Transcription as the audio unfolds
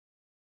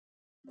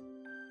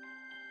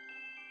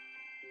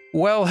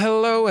Well,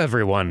 hello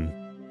everyone.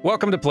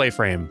 Welcome to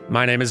PlayFrame.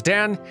 My name is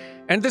Dan,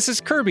 and this is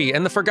Kirby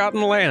and the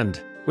Forgotten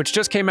Land, which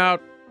just came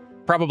out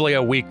probably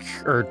a week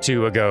or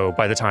two ago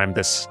by the time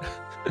this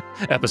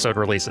episode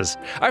releases.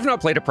 I've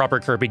not played a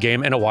proper Kirby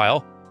game in a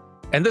while,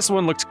 and this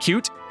one looked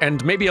cute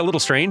and maybe a little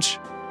strange.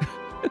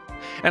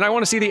 And I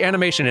want to see the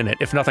animation in it,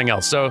 if nothing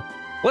else, so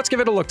let's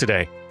give it a look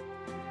today.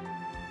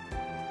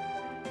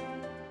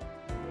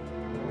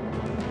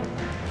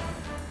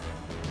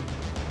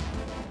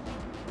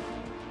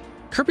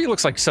 Kirby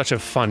looks like such a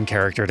fun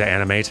character to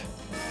animate.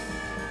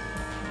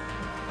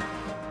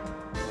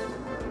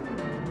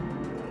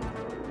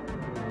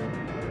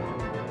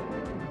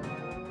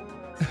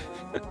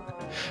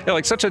 Yeah,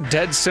 like such a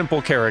dead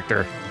simple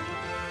character.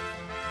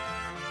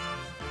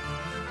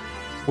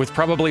 With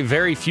probably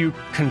very few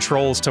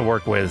controls to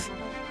work with.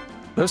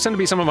 Those tend to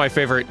be some of my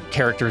favorite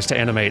characters to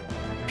animate,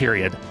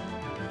 period.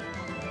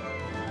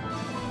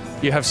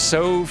 You have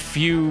so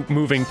few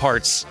moving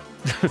parts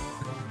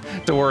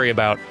to worry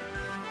about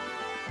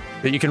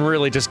that you can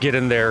really just get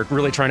in there,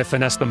 really trying to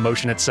finesse the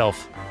motion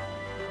itself.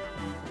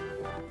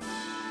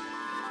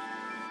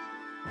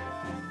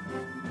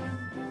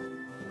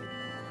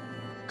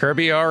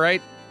 Kirby, all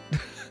right?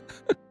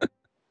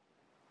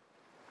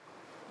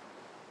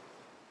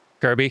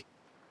 Kirby?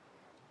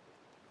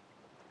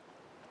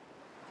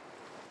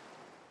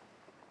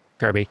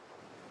 Kirby?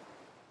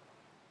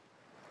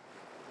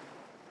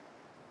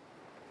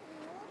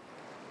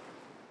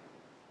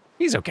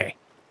 He's okay.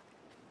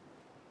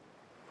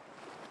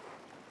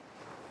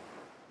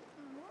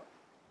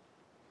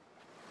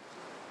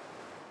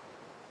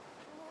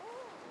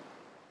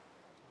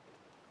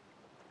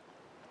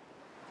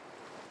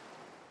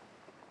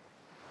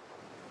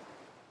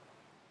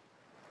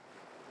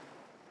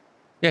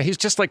 Yeah, he's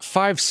just like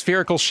 5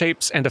 spherical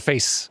shapes and a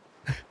face.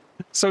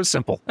 So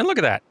simple. And look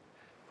at that.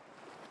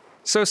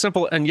 So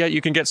simple, and yet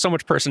you can get so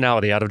much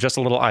personality out of just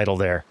a little idol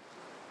there.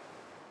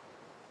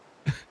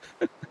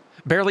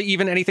 Barely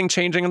even anything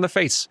changing on the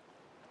face.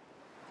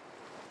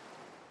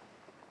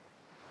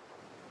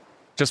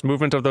 Just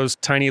movement of those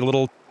tiny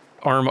little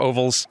arm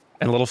ovals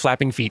and little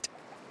flapping feet.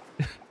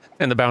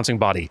 And the bouncing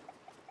body.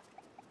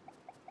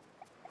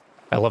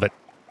 I love it.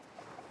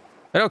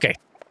 Okay.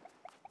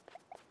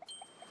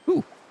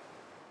 Ooh.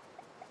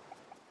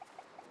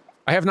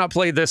 I have not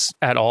played this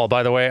at all,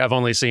 by the way. I've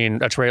only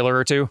seen a trailer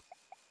or two.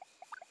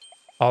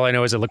 All I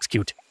know is it looks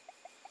cute.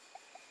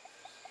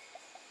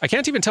 I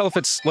can't even tell if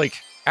it's, like,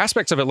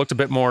 aspects of it looked a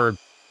bit more,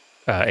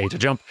 A to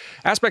jump.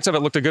 Aspects of it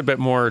looked a good bit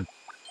more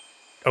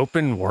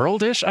open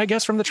world-ish, I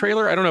guess, from the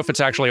trailer. I don't know if it's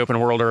actually open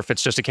world or if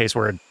it's just a case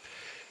where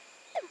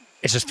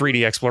it's just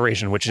 3D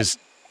exploration, which is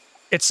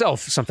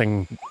itself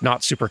something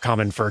not super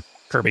common for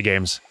Kirby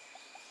games.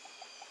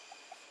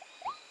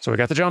 So we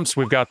got the jumps,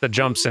 we've got the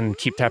jumps, and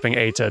keep tapping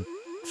A to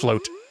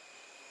float.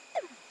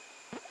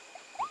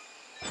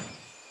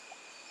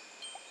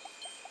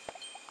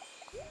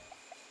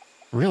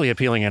 Really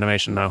appealing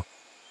animation, though.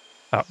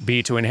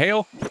 B to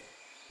inhale.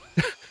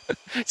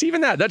 It's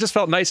even that. That just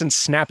felt nice and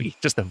snappy.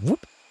 Just the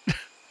whoop.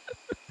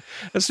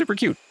 That's super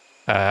cute.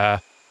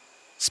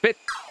 Spit.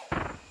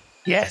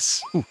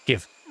 Yes. Ooh,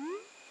 give.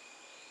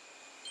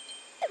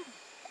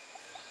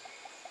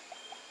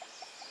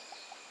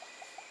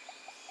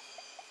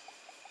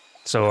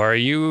 So are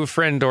you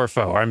friend or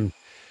foe?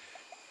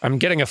 I'm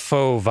getting a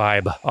foe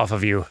vibe off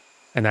of you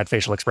and that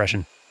facial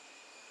expression.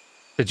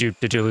 Did you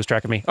lose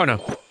track of me? Oh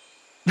no.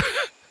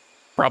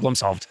 Problem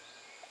solved.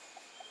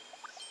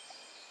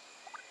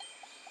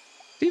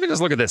 Even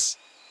just look at this.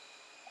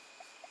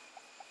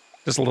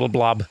 Just a little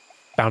blob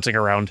bouncing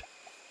around.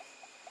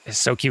 It's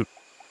so cute.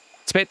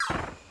 Spit.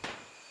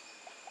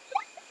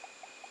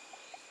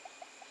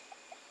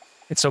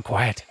 It's so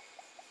quiet.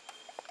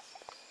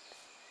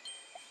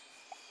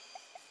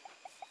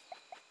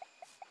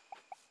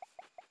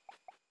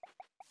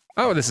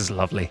 Oh, this is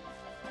lovely.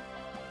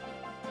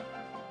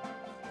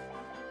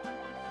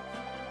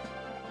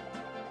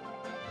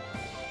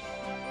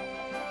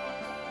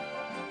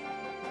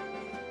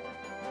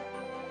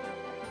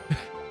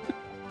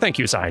 Thank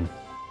you, sign.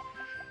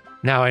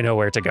 Now I know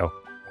where to go.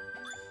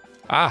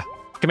 Ah,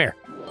 come here.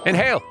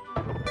 Inhale!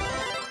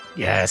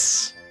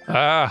 Yes.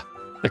 Ah,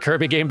 the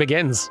Kirby game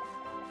begins.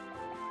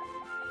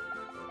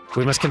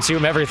 We must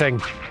consume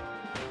everything.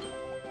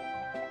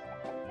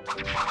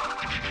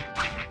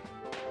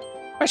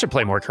 I should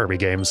play more Kirby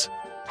games.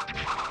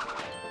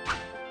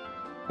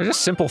 They're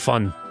just simple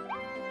fun.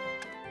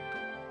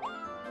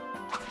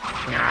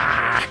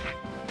 Ah.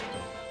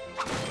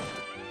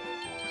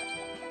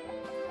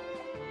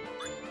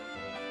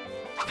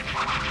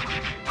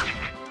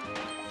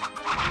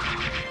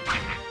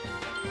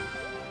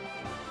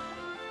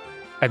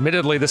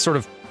 Admittedly, this sort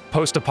of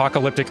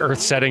post-apocalyptic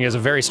Earth setting is a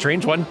very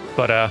strange one,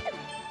 but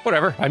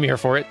whatever, I'm here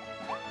for it.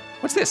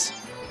 What's this?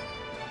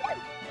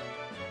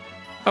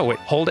 Oh, wait,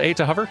 hold A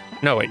to hover?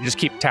 No, wait, just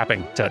keep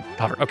tapping to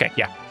hover. Okay,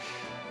 yeah.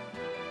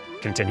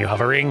 Continue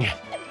hovering.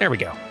 There we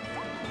go.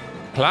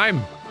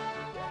 Climb.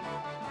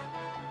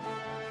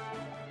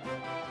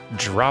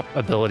 Drop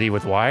ability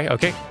with Y.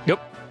 Okay,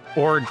 nope.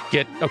 Or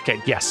get...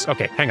 Okay, yes.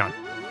 Okay, hang on.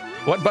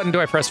 What button do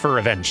I press for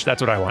revenge?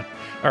 That's what I want.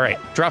 All right,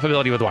 drop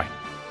ability with Y.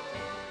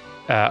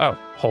 Oh,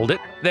 hold it.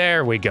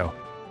 There we go.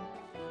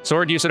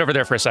 Sword, you sit over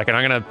there for a second.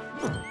 I'm gonna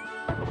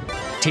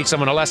teach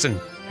someone a lesson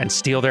and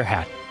steal their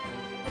hat.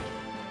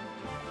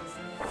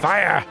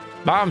 Fire!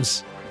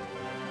 Bombs!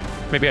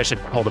 Maybe I should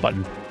hold a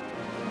button.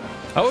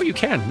 Oh, you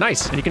can.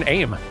 Nice. And you can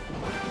aim.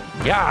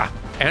 Yeah.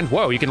 And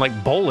whoa, you can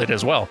like bowl it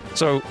as well.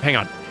 So hang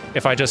on.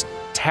 If I just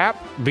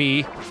tap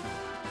B,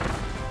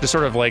 just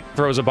sort of like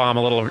throws a bomb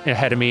a little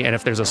ahead of me, and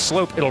if there's a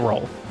slope, it'll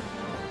roll,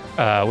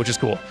 which is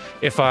cool.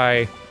 If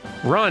I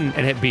run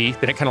and hit B,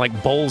 then it kind of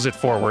like bowls it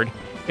forward.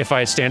 If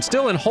I stand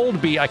still and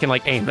hold B, I can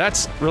like aim.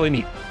 That's really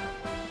neat.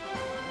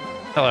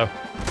 Hello.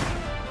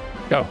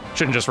 Oh,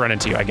 shouldn't just run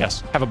into you, I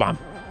guess. Have a bomb.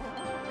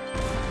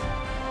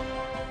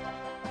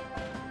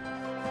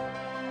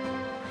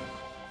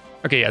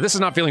 Okay, yeah, this is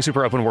not feeling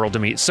super open world to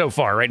me so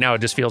far. Right now, it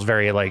just feels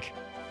very like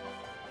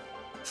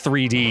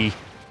 3D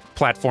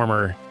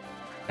platformer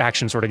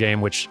action sort of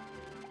game, which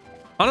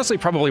honestly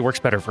probably works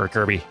better for a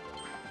Kirby.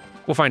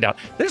 We'll find out.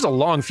 There's a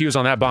long fuse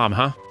on that bomb,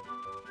 huh?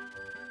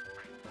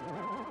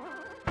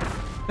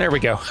 There we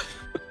go.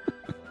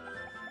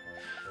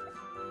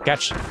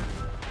 Catch.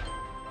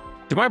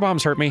 Do my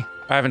bombs hurt me?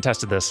 I haven't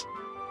tested this.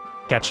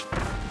 Catch.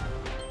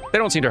 They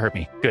don't seem to hurt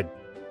me. Good.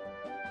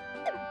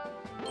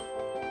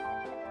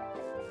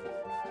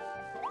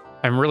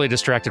 I'm really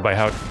distracted by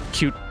how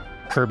cute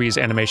Kirby's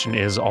animation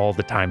is all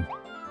the time.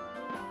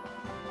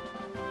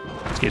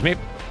 Excuse me.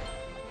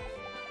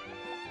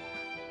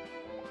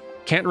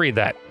 Can't read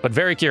that, but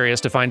very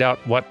curious to find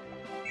out what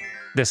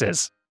this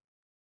is.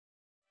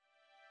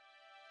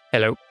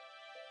 Hello.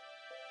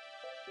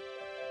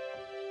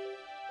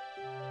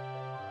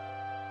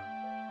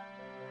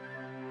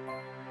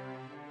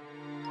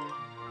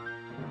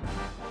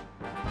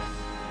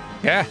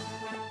 Yeah.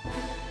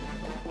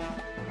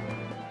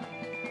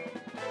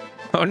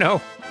 Oh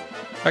no.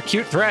 A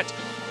cute threat.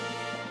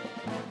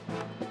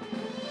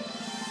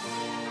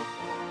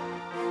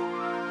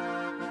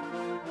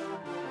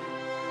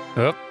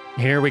 Oh,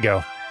 here we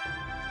go.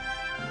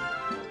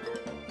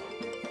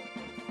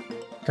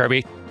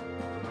 Kirby.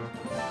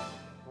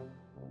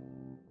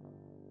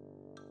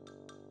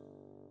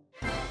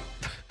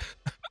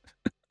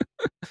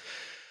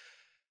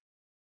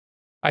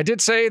 I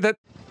did say that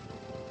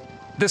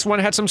this one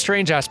had some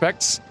strange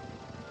aspects.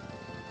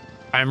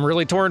 I'm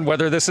really torn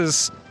whether this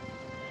is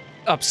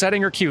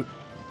upsetting or cute.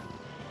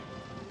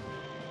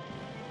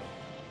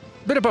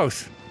 Bit of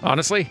both,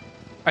 honestly.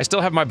 I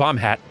still have my bomb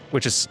hat,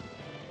 which is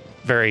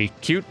very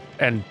cute,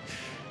 and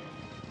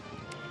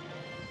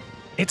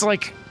it's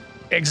like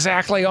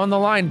exactly on the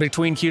line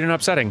between cute and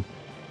upsetting.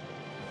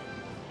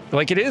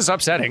 Like, it is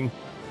upsetting,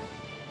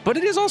 but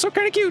it is also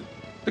kind of cute.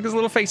 Look at his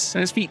little face and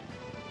his feet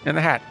and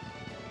the hat.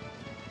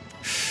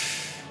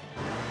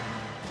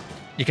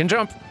 You can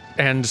jump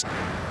and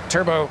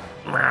turbo.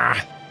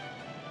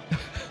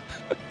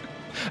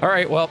 All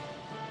right, well,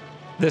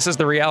 this is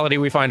the reality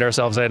we find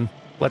ourselves in.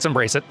 Let's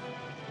embrace it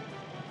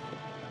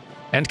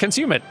and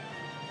consume it.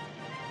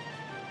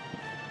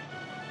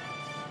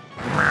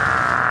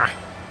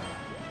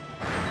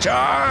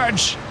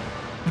 Charge!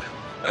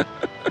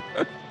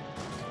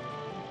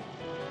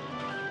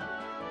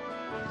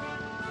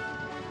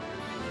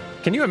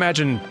 Can you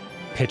imagine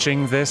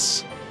pitching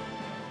this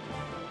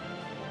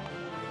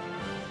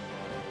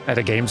at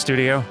a game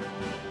studio?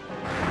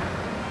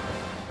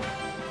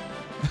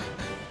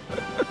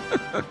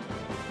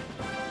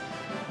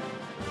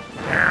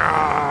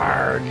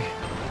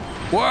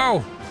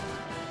 Whoa!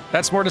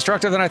 That's more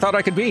destructive than I thought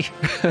I could be.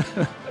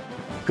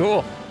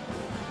 Cool.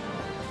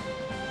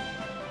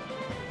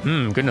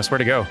 Goodness, where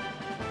to go?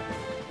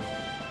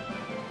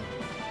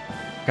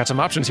 Got some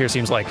options here,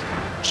 seems like.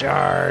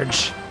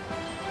 Charge.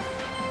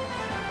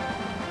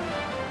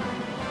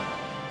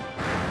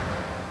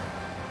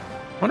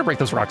 I want to break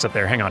those rocks up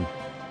there. Hang on.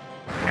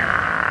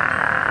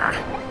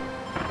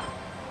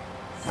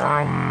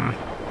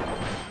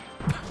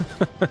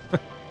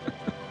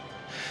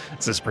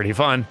 This is pretty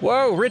fun.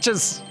 Whoa,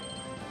 riches!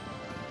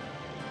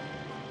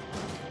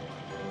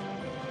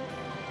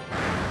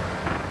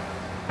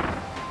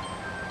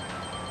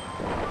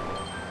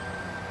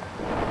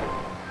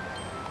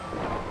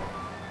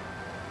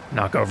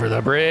 Knock over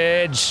the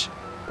bridge.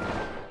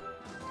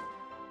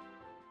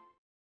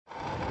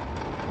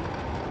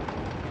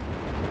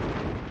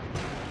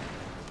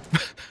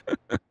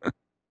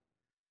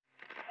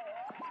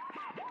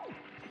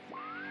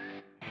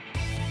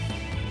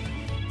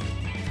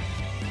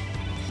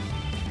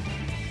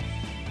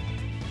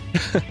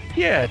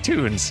 Yeah,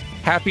 tunes.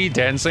 Happy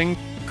dancing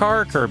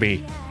car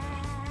Kirby.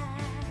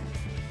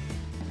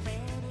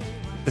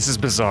 This is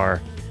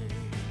bizarre.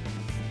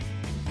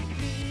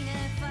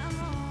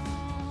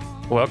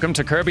 Welcome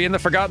to Kirby in the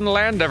Forgotten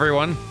Land,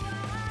 everyone.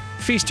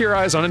 Feast your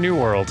eyes on a new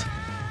world.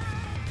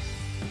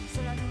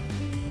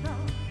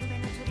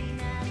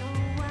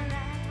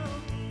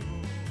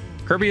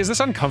 Kirby, is this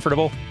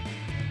uncomfortable?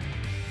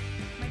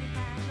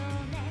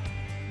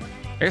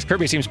 I guess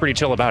Kirby seems pretty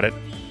chill about it.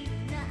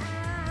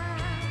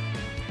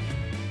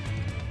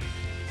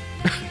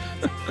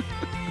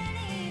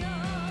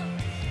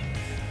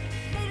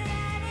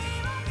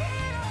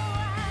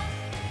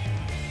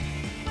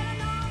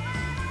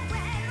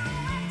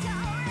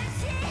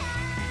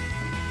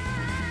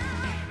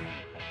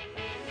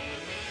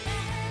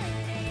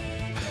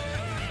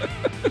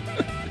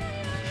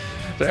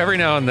 So every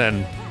now and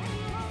then,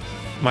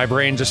 my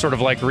brain just sort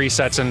of like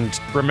resets and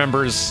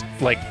remembers,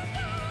 like,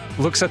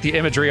 looks at the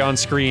imagery on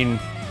screen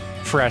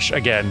fresh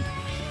again,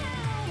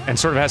 and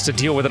sort of has to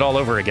deal with it all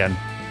over again.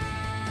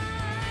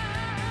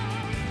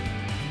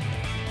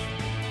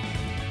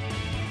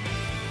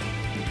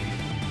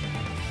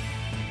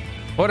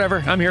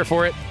 Whatever, I'm here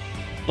for it.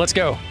 Let's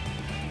go.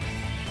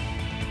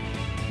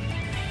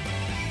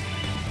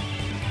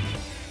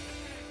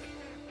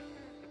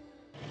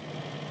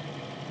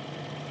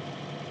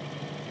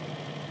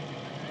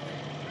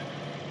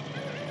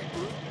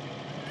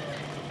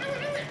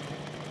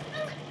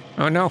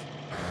 Oh no.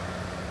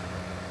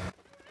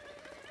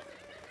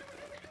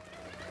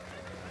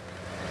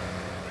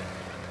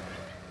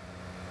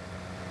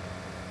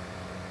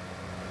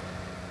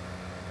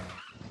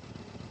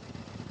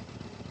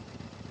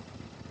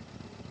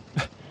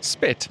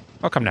 Spit.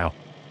 Oh, come now.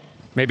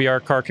 Maybe our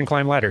car can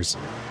climb ladders.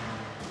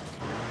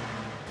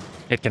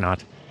 It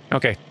cannot.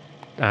 Okay.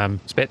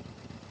 Spit.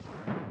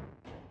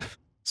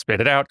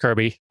 Spit it out,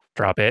 Kirby.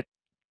 Drop it.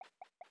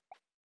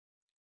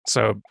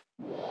 So...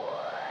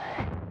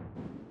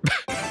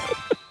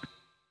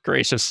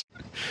 Gracious.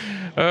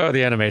 Oh,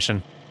 the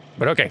animation.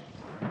 But okay.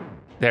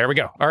 There we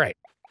go. All right.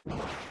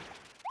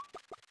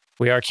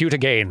 We are cute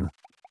again.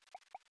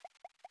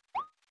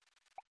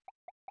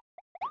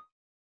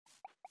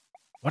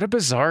 What a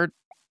bizarre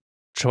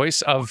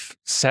choice of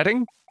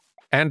setting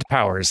and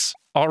powers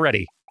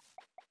already.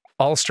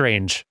 All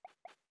strange.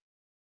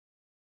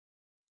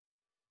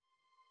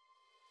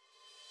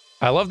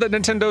 I love that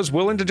Nintendo's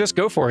willing to just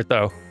go for it,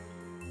 though.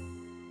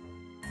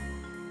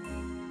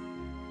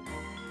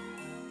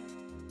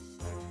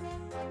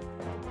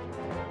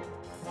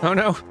 Oh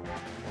no,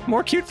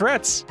 more cute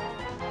threats.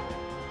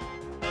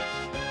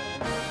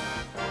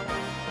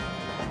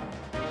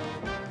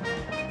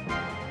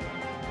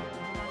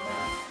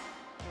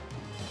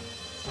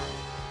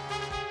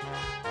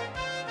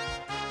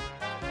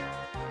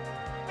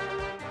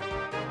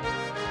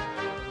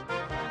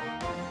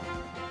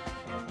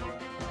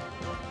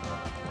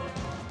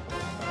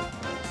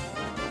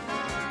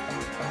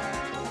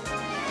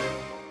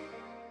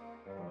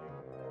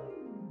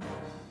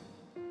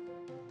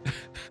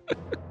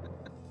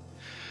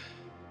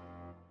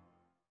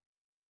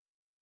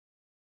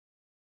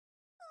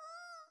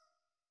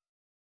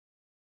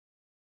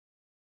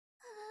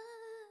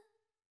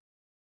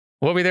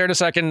 We'll be there in a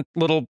second,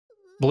 little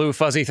blue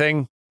fuzzy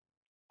thing.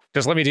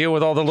 Just let me deal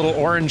with all the little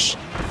orange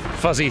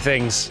fuzzy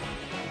things.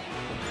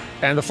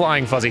 And the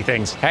flying fuzzy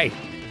things. Hey,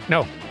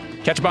 no,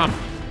 catch a bomb.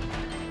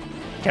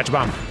 Catch a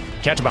bomb,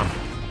 catch a bomb.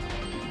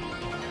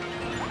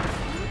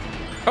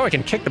 Oh, I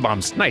can kick the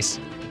bombs, nice.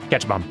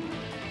 Catch a bomb.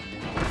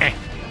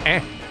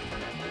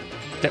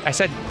 I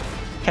said,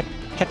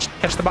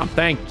 catch the bomb,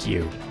 thank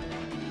you.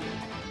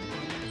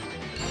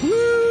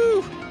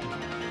 Woo!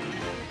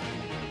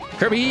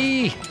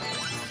 Kirby!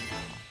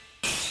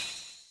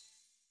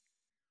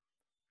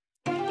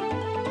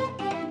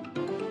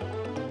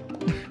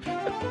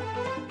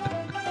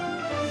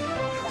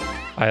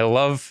 I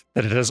love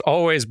that it has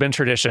always been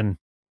tradition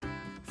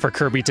for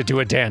Kirby to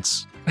do a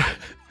dance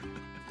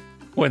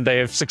when they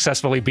have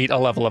successfully beat a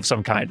level of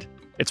some kind.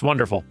 It's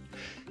wonderful.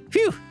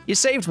 Phew, you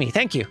saved me,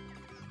 thank you.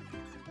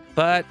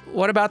 But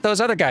what about those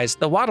other guys,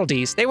 the Waddle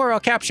Dees? They were all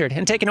captured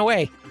and taken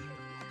away.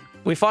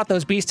 We fought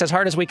those beasts as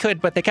hard as we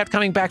could, but they kept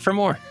coming back for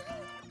more.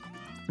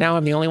 Now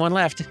I'm the only one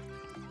left.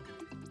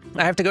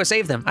 I have to go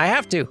save them. I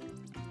have to.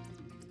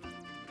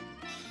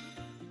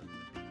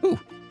 Ooh.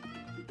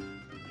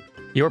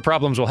 Your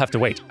problems will have to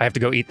wait. I have to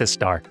go eat this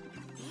star.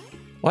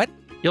 What?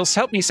 You'll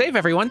help me save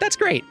everyone? That's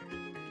great.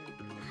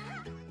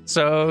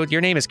 So, your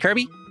name is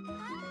Kirby?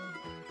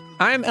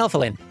 I'm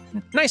Elphalin.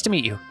 Nice to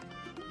meet you.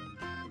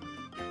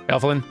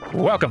 Elphalin,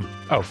 welcome.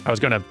 Oh, I was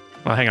gonna...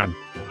 Well, hang on.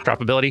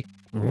 Drop ability?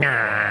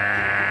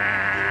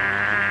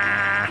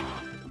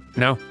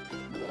 No?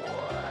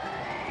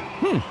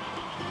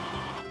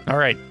 All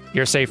right,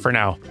 you're safe for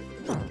now.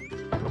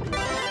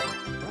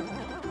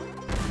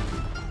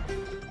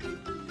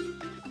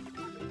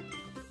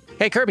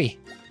 Hey, Kirby.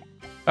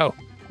 Oh,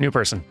 new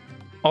person.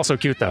 Also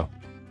cute, though.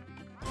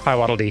 Hi,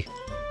 Waddle Dee.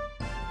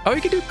 Oh,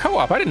 you can do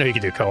co-op. I didn't know you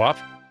could do co-op.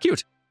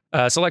 Cute.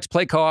 Select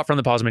play co-op from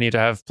the pause menu to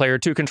have player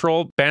 2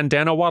 control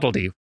Bandana Waddle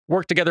Dee.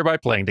 Work together by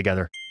playing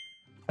together.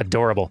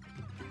 Adorable.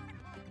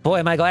 Boy,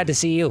 am I glad to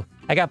see you.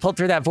 I got pulled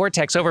through that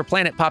vortex over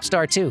planet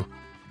Popstar 2.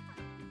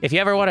 If you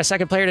ever want a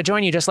second player to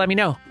join you, just let me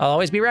know. I'll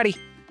always be ready.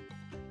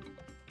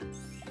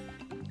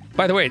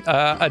 By the way,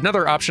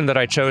 another option that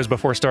I chose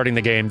before starting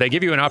the game, they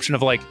give you an option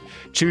of like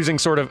choosing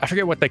sort of, I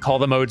forget what they call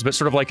the modes, but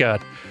sort of like a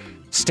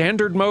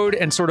standard mode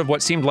and sort of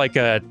what seemed like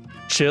a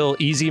chill,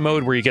 easy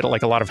mode where you get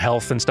like a lot of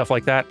health and stuff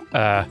like that,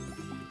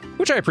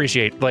 which I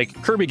appreciate.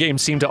 Like Kirby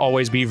games seem to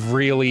always be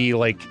really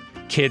like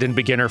kid and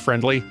beginner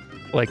friendly.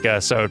 Like,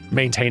 so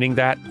maintaining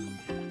that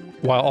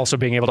while also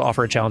being able to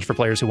offer a challenge for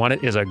players who want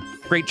it is a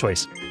great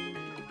choice.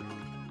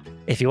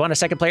 If you want a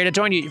second player to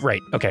join you,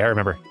 Right, okay, I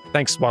remember.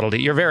 Thanks, Waddle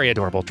Dee. You're very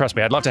adorable. Trust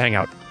me, I'd love to hang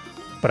out.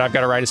 But I've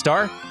got to ride a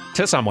star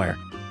to somewhere.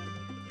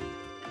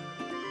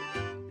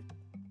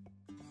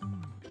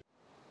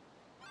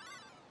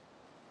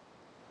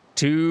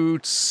 To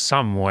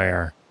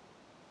somewhere.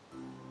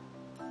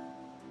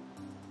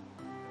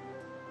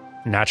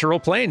 Natural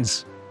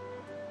plains.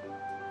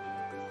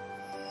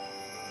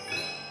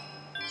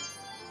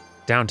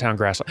 Downtown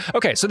grassland.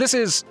 Okay, so this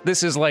is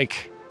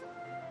like,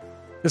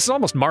 this is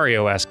almost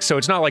Mario-esque. So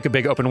it's not like a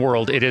big open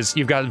world. It is,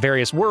 you've got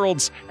various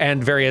worlds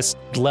and various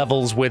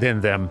levels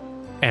within them.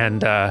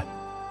 And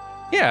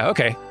yeah,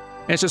 okay.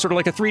 And it's just sort of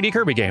like a 3D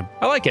Kirby game.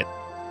 I like it.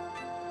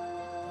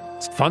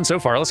 It's fun so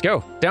far. Let's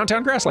go.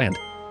 Downtown grassland.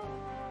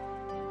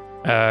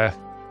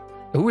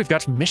 Ooh, we've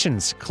got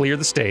missions. Clear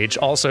the stage.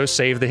 Also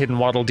save the hidden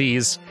Waddle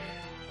Dees.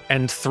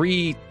 And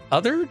 3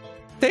 other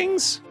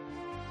things?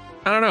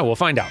 I don't know. We'll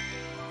find out.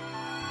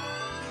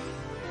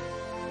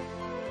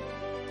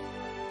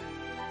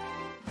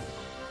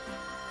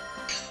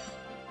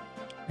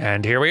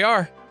 And here we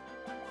are.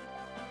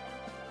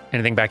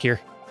 Anything back here?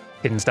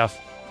 Hidden stuff?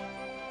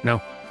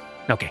 No?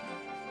 Okay.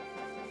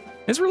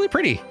 It's really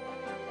pretty.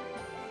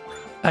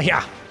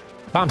 Yeah.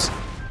 Bombs.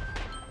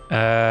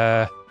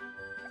 I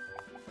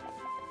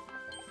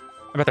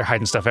bet they're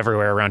hiding stuff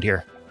everywhere around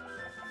here.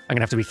 I'm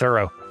gonna have to be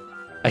thorough.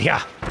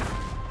 Yeah.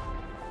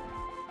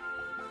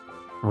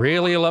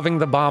 Really loving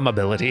the bomb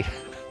ability.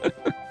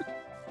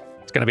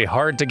 It's gonna be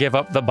hard to give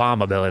up the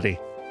bomb ability.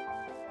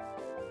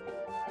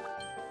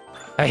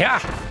 Yeah.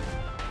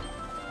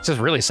 It's just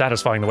really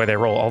satisfying the way they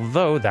roll,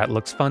 although that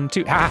looks fun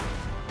too. Ha!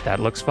 That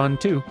looks fun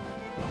too.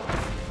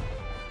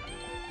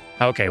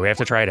 Okay, we have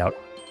to try it out.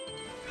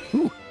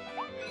 Ooh.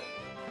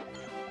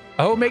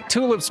 Oh, make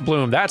tulips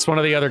bloom. That's one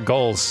of the other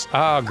goals.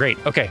 Oh, great.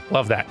 Okay,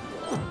 love that.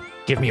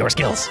 Give me your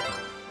skills.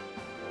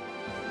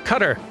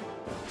 Cutter.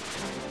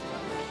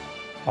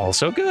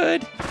 Also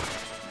good.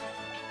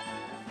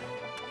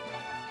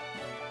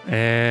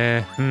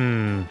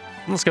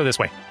 Let's go this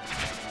way.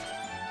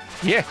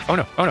 Yeah. Oh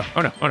no, oh no,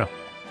 oh no, oh no.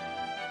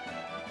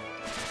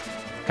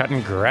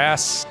 Cutting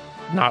grass.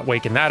 Not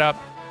waking that up.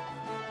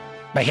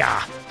 But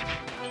yeah.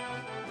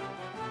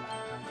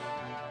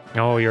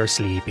 Oh, you're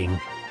sleeping.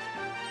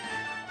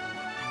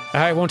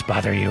 I won't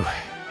bother you.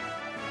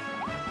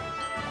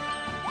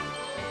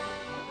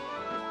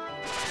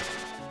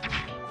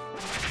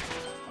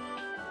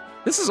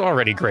 This is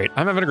already great.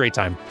 I'm having a great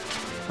time.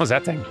 What's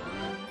that thing?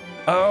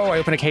 Oh, I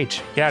opened a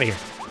cage. Get out of here.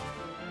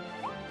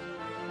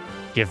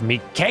 Give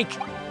me cake.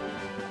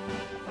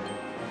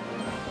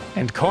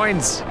 And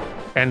coins.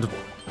 And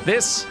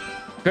this.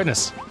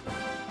 Goodness.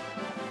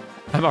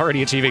 I'm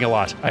already achieving a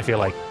lot, I feel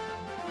like.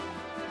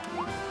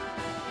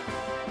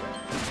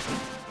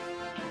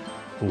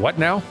 What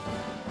now?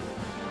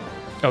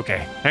 Okay,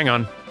 hang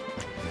on.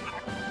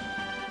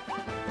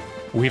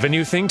 We've a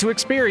new thing to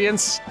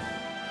experience.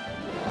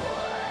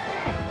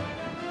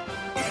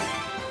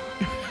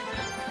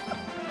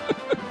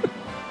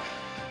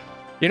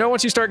 You know,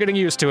 once you start getting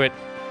used to it,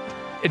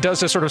 it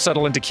does just sort of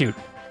settle into cute.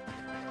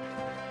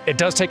 It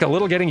does take a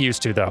little getting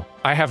used to, though.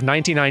 I have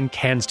 99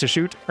 cans to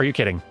shoot. Are you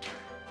kidding?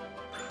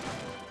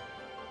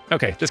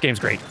 Okay, this game's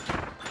great.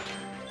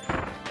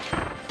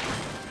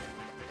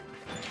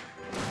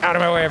 Out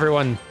of my way,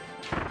 everyone.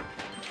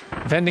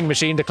 Vending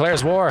machine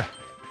declares war.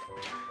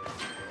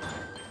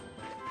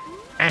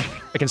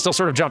 I can still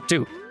sort of jump,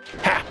 too.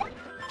 Ha!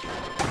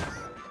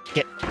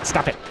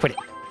 Stop it, quit it.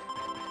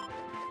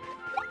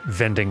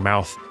 Vending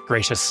mouth,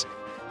 gracious.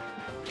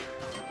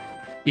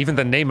 Even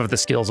the name of the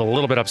skill's a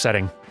little bit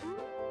upsetting.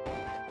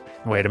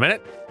 Wait a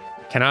minute.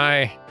 Can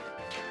I?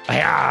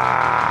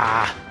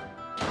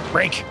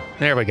 Break.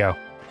 There we go.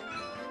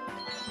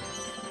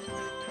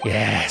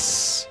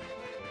 Yes.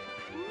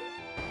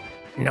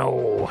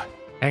 No.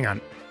 Hang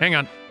on. Hang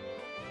on.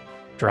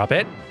 Drop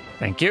it.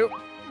 Thank you.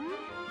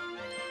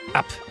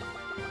 Up.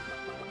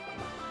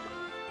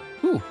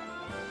 Ooh.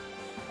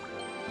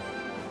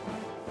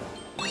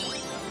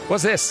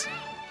 What's this?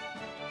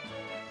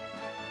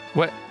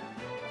 What?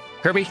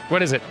 Kirby,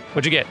 what is it?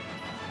 What'd you get?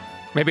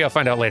 Maybe I'll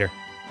find out later.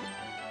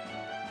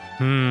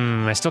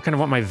 I still kind of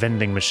want my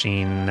vending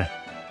machine.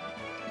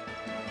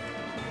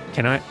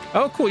 Can I?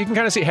 Oh, cool, you can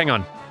kind of see, hang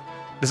on.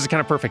 This is kind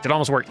of perfect, it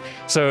almost worked.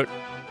 So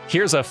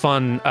here's a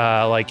fun,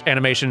 like,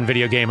 animation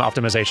video game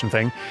optimization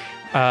thing.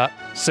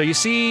 So you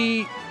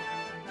see...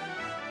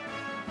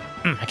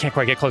 I can't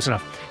quite get close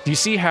enough. Do you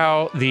see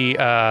how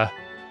the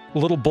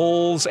little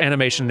bowls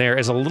animation there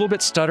is a little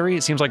bit stuttery?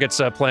 It seems like it's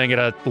playing at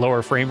a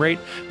lower frame rate.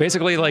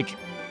 Basically, like,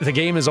 the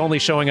game is only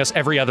showing us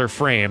every other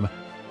frame.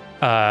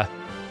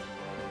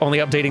 Only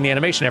updating the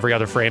animation every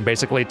other frame,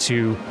 basically,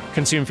 to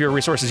consume fewer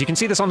resources. You can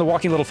see this on the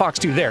walking little fox,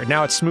 too. There,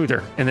 now it's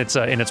smoother in its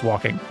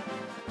walking.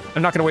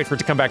 I'm not going to wait for it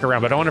to come back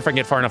around, but I wonder if I can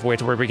get far enough away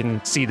to where we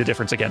can see the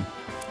difference again.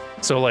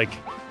 So, like...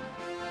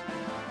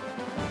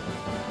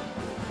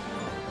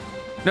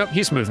 Nope,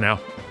 he's smooth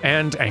now.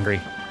 And angry.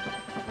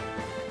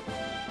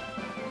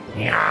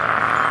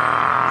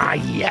 Yeah. Ah,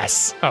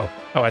 yes. Oh,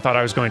 I thought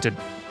I was going to...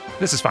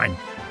 This is fine.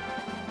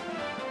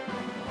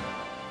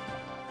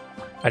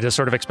 I just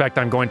sort of expect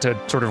I'm going to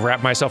sort of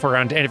wrap myself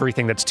around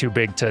everything that's too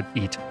big to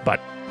eat. But,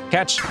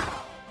 catch.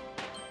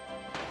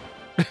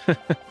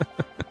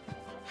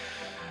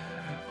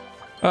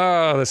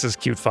 Oh, this is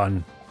cute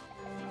fun.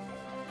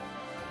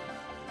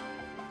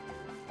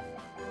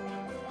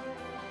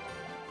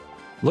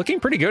 Looking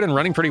pretty good and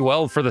running pretty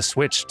well for the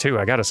Switch, too,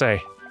 I gotta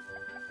say.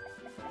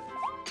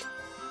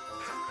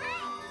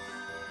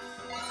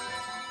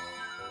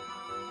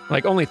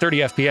 Like, only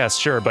 30 FPS,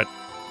 sure, but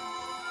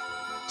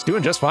it's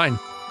doing just fine.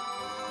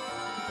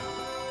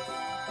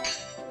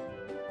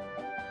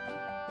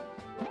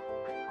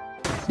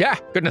 Yeah,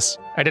 goodness.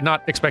 I did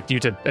not expect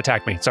you to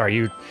attack me. Sorry,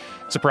 you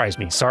surprised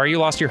me. Sorry you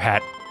lost your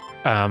hat,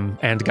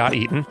 and got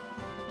eaten.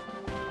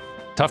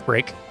 Tough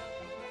break.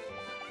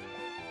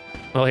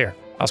 Well, here,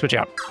 I'll switch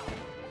out.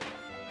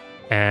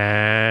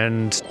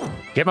 And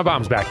get my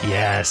bombs back.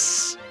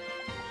 Yes.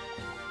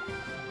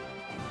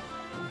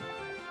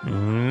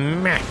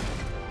 Meh.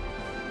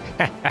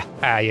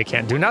 You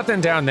can't do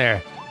nothing down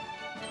there.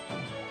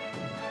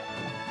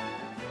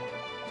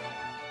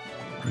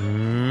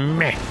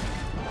 Meh.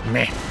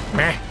 Meh.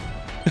 Meh.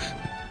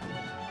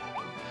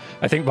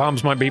 I think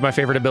bombs might be my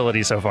favorite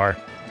ability so far.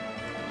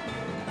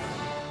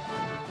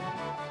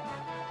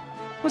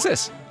 What's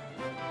this?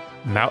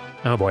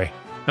 Oh boy.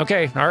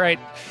 Okay, all right.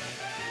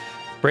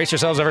 Brace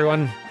yourselves,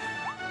 everyone.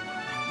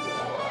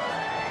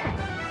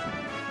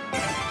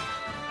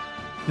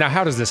 Now,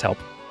 how does this help?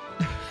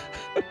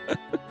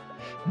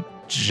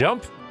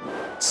 Jump,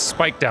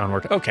 spike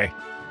downward. Okay.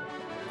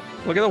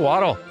 Look at the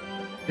waddle.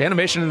 The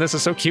animation in this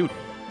is so cute.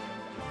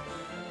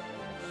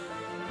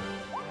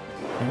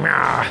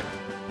 Ah.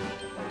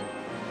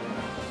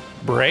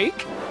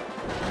 Break?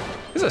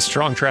 This is a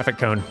strong traffic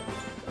cone.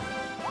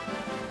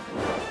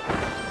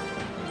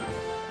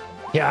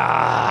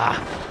 Yeah.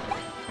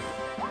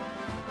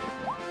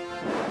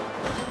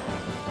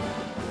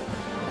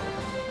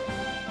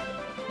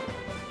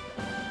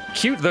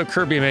 Cute though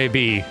Kirby may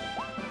be,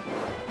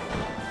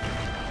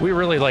 we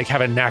really like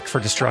have a knack for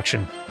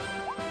destruction.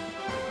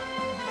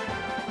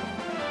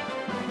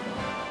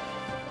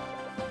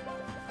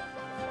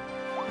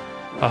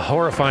 A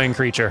horrifying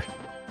creature.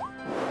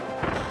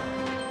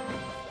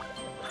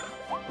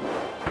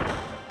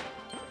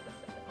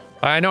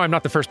 I know I'm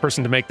not the first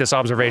person to make this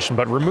observation,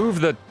 but remove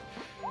the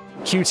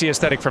cutesy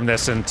aesthetic from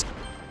this and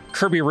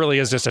Kirby really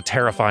is just a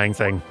terrifying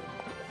thing.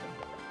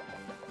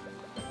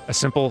 A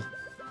simple,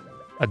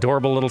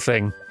 adorable little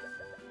thing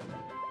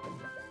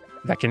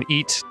that can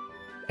eat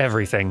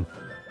everything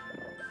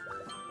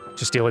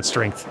to steal its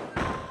strength.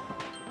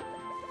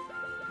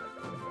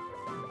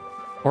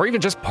 Or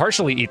even just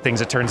partially eat things,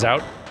 it turns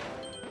out,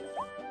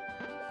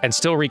 and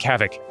still wreak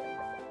havoc.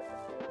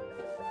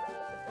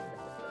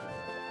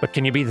 But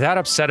can you be that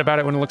upset about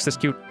it when it looks this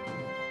cute?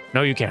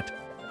 No, you can't.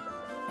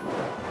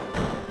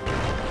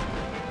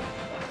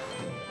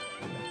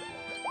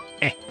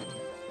 Eh.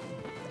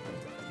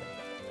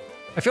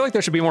 I feel like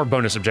there should be more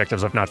bonus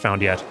objectives I've not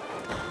found yet.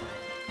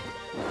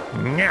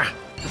 Nyah.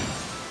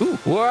 Ooh,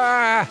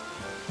 wah!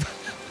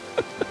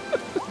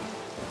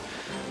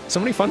 So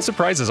many fun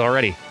surprises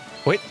already.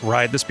 Wait,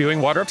 ride the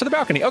spewing water up to the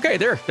balcony. Okay,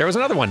 there was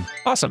another one.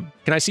 Awesome.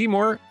 Can I see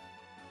more?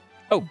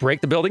 Oh,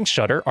 break the building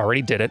shutter.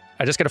 Already did it.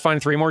 I just gotta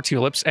find 3 more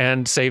tulips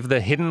and save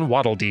the hidden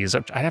waddle dees.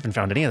 I haven't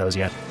found any of those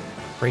yet.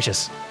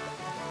 Gracious.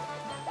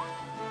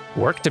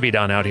 Work to be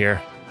done out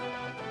here.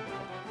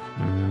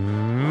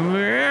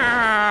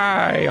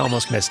 I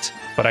almost missed,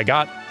 but I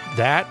got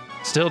that.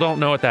 Still don't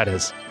know what that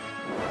is.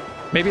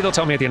 Maybe they'll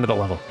tell me at the end of the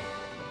level.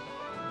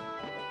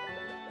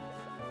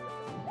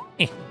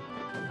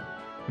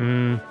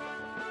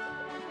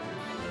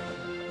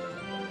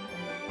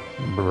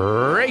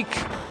 Break.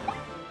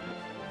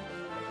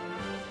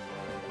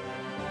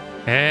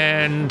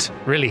 And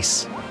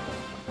release.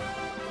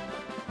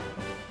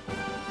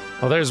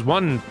 Well, there's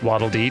one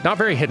Waddle Dee. Not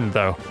very hidden,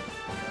 though.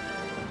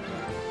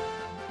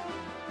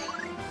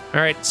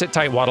 All right, sit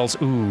tight, Waddles.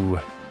 Ooh.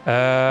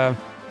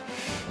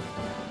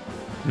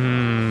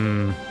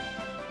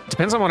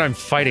 Depends on what I'm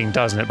fighting,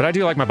 doesn't it? But I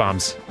do like my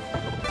bombs.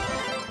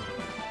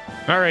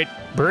 All right,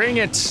 bring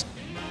it.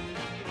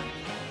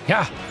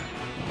 Yeah.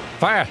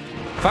 Fire.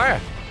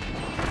 Fire.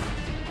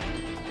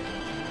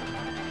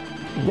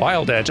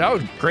 Wild Edge. Oh,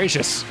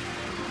 gracious.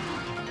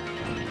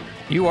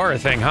 You are a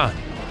thing, huh?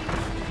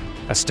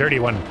 A sturdy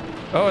one.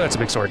 Oh, that's a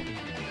big sword.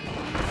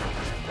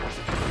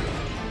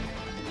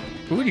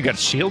 Ooh, you got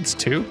shields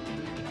too?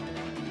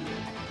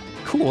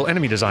 Cool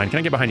enemy design. Can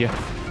I get behind you?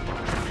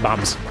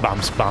 Bombs,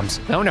 bombs, bombs.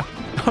 Oh no.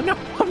 Oh no.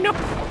 Oh no.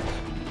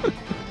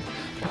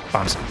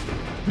 Bombs.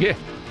 Yeah.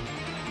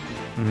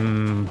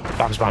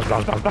 Bombs, bombs,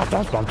 bombs, bombs, bombs,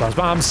 bombs, bombs, bombs,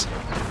 bombs.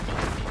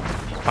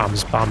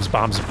 Bombs, bombs,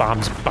 bombs,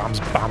 bombs, bombs,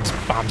 bombs,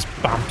 bombs,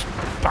 bombs,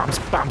 bombs,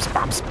 bombs,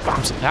 bombs,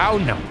 bombs. Oh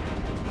no.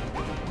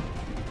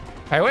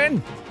 I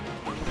win.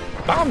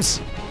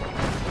 Bombs.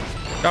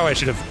 Oh, I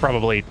should have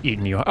probably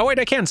eaten you. Oh wait,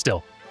 I can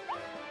still.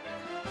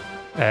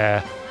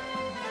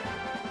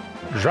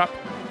 Drop.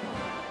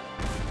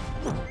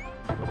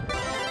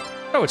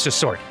 Oh, it's just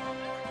sword.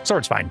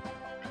 Sword's fine.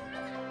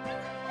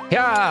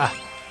 Yeah!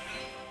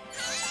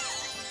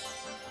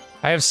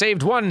 I have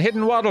saved one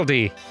hidden Waddle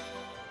Dee.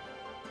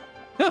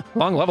 Huh,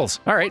 long levels.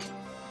 All right.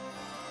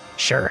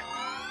 Sure.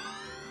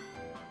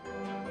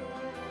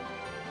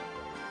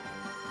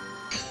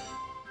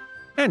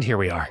 And here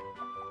we are.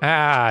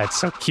 Ah, it's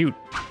so cute.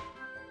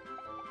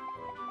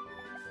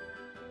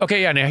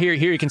 Okay, yeah, now here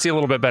you can see a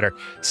little bit better.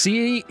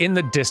 See in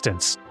the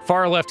distance,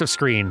 far left of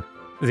screen,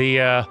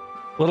 the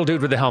little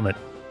dude with the helmet.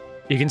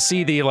 You can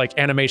see the like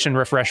animation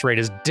refresh rate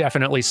is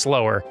definitely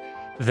slower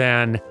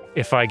than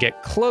if I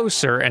get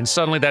closer, and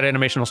suddenly that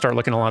animation will start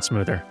looking a lot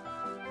smoother.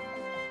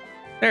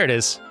 There it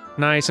is.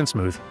 Nice and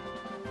smooth.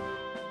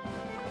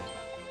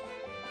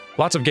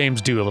 Lots of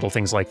games do little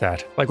things like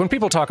that. Like when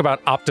people talk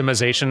about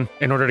optimization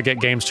in order to get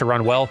games to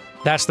run well,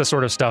 that's the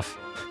sort of stuff.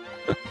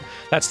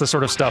 That's the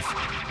sort of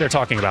stuff they're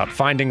talking about.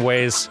 Finding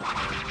ways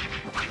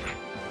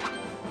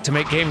to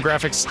make game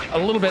graphics a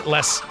little bit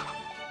less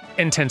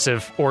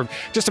intensive, or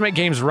just to make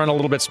games run a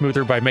little bit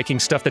smoother by making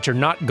stuff that you're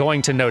not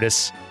going to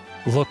notice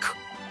look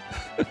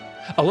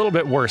a little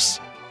bit worse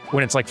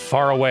when it's like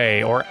far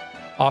away or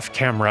off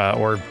camera,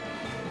 or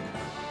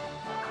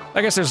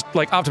I guess there's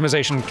like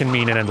optimization can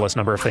mean an endless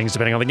number of things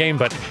depending on the game,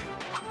 but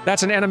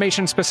that's an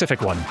animation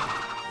specific one.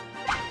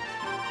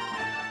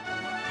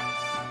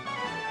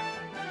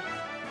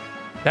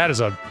 That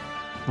is a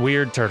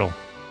weird turtle.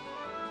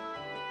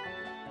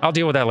 I'll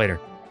deal with that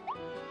later.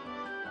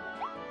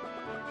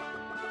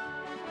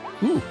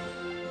 Ooh,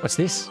 what's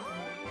this?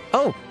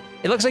 Oh,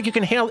 it looks like you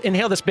can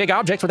inhale this big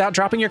object without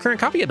dropping your current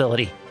copy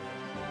ability.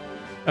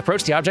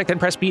 Approach the object, then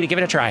press B to give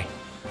it a try.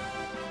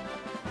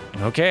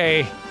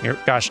 Okay. Here,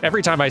 gosh,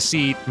 every time I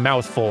see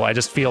mouthful, I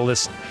just feel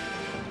this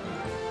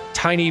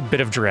tiny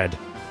bit of dread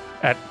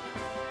at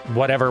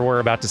whatever we're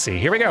about to see.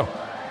 Here we go.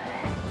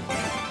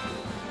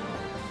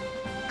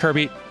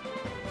 Kirby,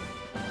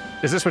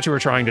 is this what you were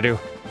trying to do?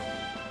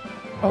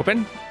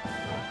 Open?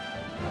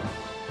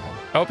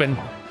 Open.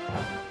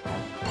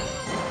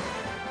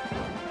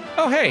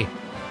 Oh, hey.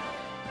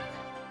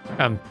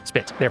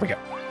 Spit. There we go.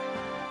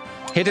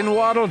 Hidden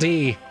Waddle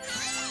Dee.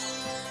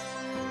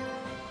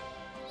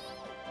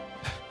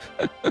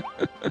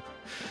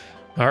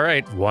 All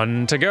right,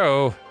 one to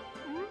go.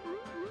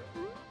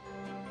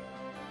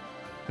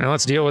 Now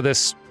let's deal with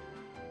this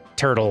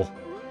turtle.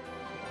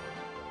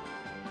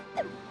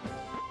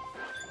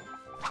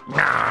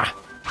 Nah.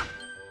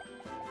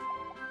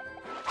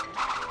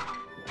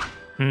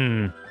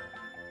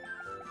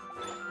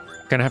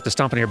 Gonna have to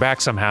stomp on your back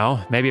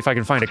somehow. Maybe if I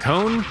can find a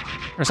cone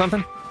or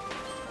something?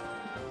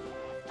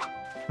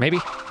 Maybe?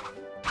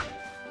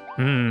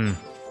 Ooh.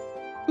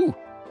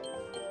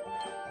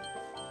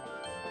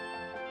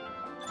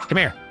 Come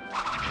here.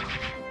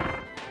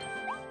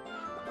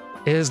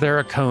 Is there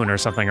a cone or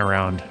something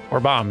around? Or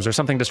bombs or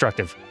something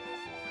destructive?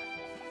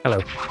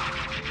 Hello.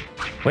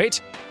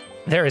 Wait.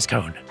 There is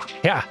cone.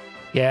 Yeah.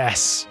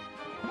 Yes.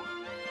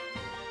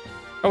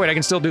 Oh, wait, I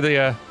can still do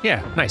the,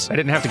 yeah, nice. I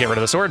didn't have to get rid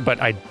of the sword,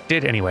 but I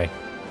did anyway.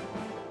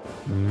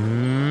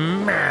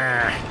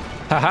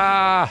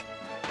 Haha!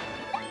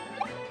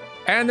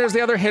 And there's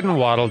the other hidden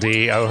Waddle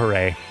Dee. Oh,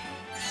 hooray.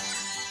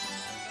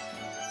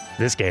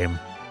 This game.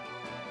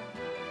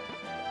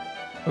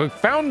 We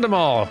found them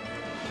all.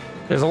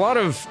 There's a lot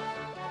of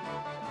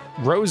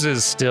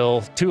roses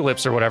still,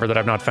 tulips or whatever that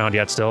I've not found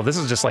yet still. This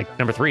is just like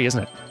number 3,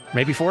 isn't it?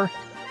 Maybe 4?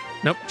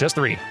 Nope, just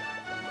 3.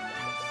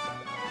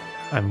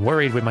 I'm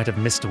worried we might have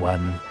missed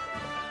one.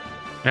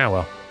 Ah,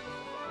 well.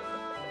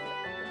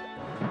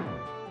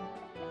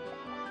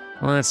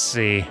 Let's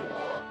see.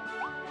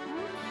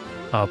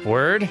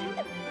 Upward.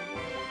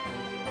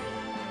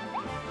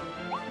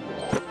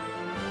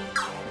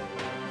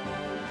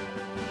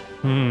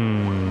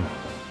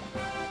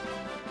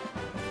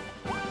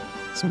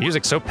 This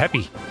music's so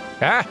peppy.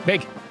 Ah,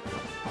 big.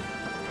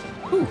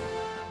 Ooh.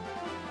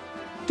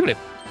 Tulip.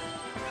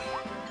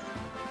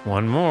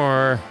 One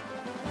more.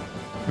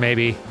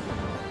 Maybe.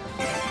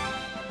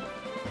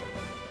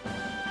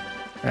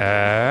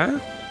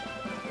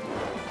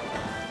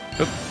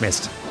 Oop,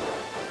 missed.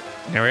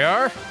 There we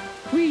are.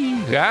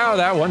 Whee! Wow,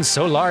 that one's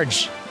so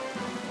large.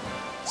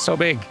 So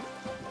big.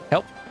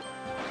 Help.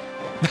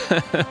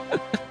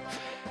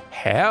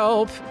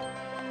 Help.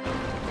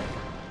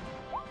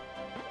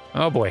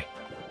 Oh boy.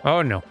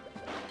 Oh no.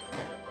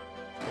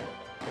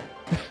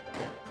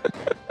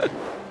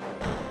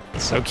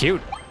 So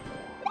cute.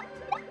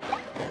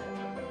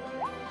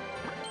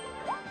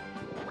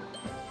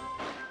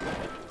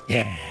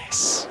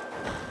 Yes.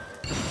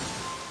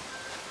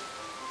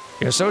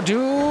 You're so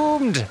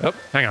doomed. Oh,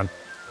 hang on.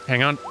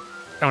 Hang on.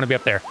 I want to be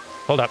up there.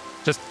 Hold up.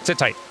 Just sit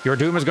tight. Your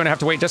doom is going to have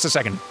to wait just a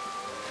second.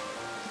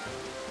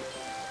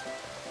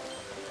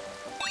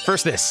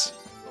 First this.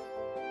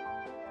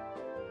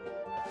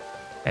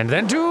 And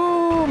then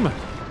doom!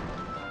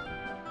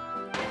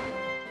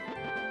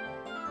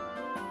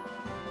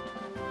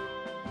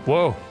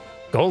 Whoa.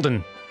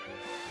 Golden.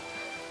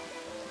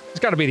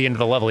 It's got to be the end of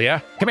the level, yeah?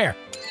 Come here.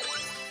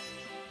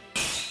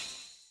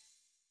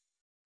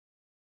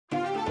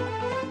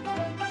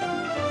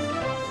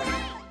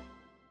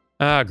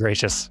 Ah,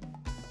 gracious.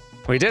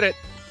 We did it.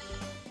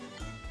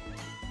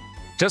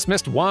 Just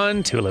missed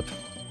one tulip.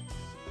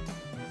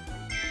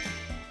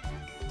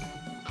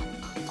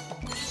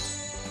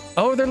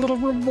 Oh, they're little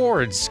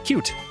rewards.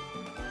 Cute.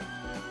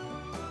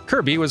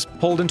 Kirby was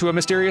pulled into a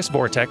mysterious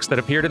vortex that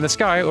appeared in the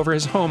sky over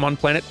his home on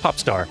planet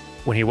Popstar.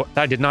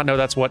 I did not know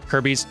that's what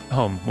Kirby's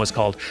home was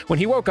called. When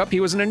he woke up, he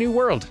was in a new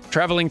world.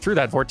 Traveling through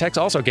that vortex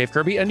also gave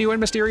Kirby a new and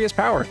mysterious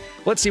power.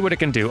 Let's see what it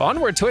can do.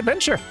 Onward to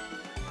adventure!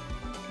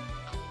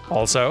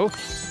 Also,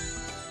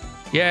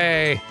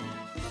 yay!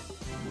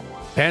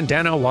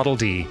 Bandana Waddle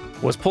Dee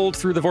was pulled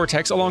through the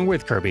vortex along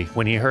with Kirby.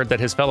 When he heard that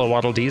his fellow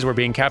Waddle Dees were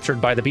being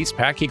captured by the Beast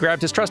Pack, he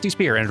grabbed his trusty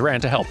spear and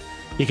ran to help.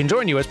 He can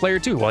join you as player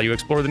 2 while you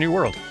explore the new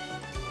world.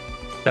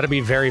 That'd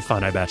be very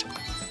fun, I bet.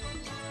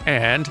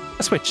 And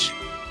a Switch.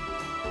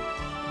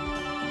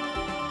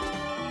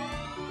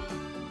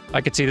 I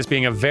could see this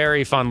being a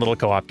very fun little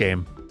co-op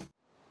game.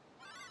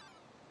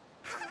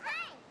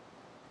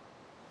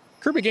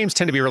 Kirby games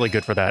tend to be really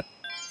good for that.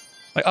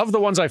 Like, of the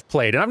ones I've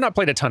played, and I've not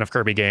played a ton of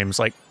Kirby games,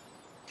 like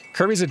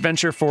Kirby's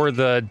Adventure for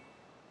the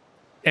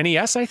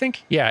NES, I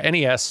think? Yeah,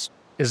 NES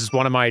is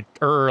one of my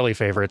early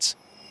favorites.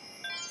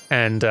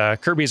 And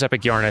Kirby's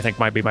Epic Yarn, I think,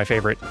 might be my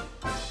favorite,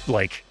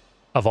 like,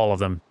 of all of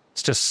them.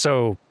 It's just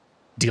so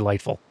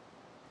delightful.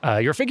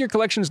 Your figure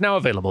collection is now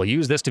available.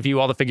 Use this to view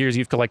all the figures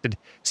you've collected.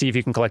 See if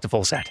you can collect a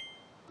full set.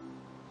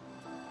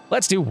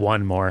 Let's do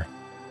one more.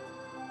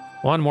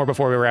 One more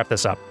before we wrap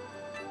this up.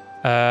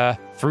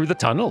 Through the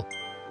tunnel.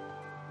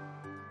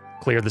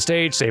 Clear the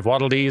stage, save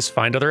Waddle Dees,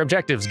 find other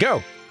objectives.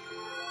 Go!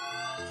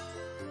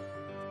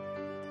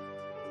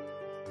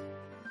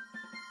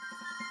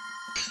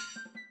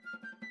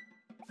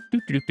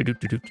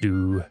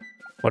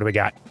 What do we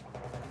got?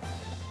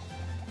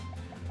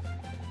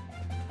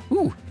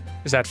 Ooh,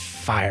 is that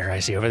fire I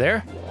see over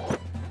there?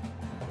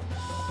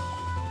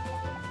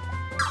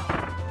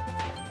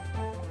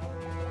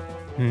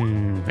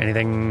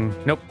 Anything?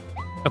 Nope.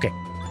 Okay.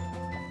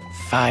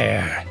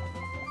 Fire.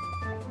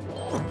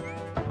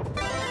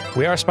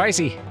 We are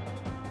spicy.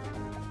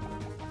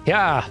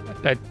 Yeah.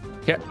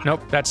 Yeah.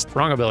 Nope. That's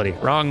wrong ability.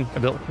 Wrong.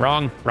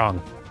 Wrong.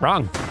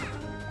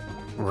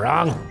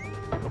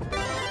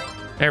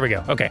 There we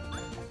go. Okay.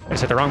 I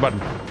just hit the wrong button.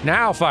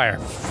 Now fire.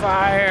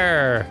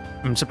 Fire.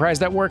 I'm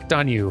surprised that worked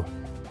on you.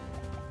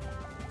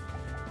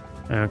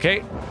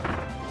 Okay.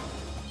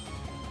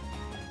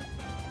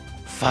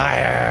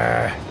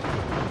 Fire.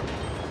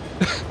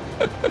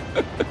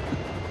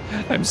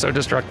 I'm so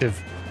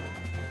destructive.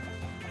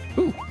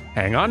 Ooh,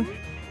 hang on.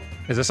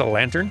 Is this a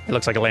lantern? It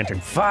looks like a lantern.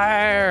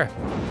 Fire!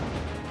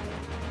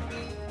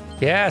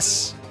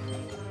 Yes!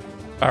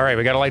 All right,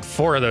 we gotta light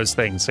 4 of those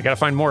things. I gotta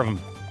find more of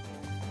them.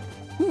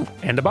 Ooh,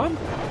 and a bomb?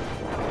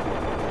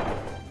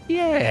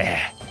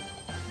 Yeah!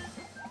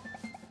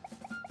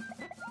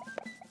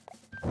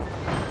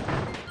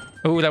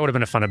 Oh, that would have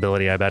been a fun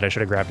ability, I bet. I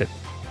should have grabbed it.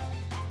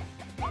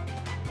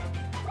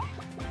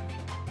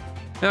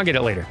 I'll get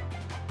it later.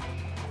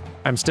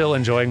 I'm still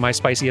enjoying my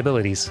spicy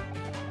abilities.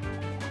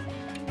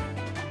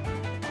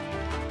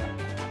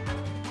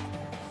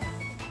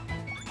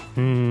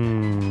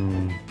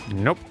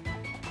 Nope.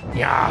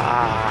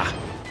 Yeah.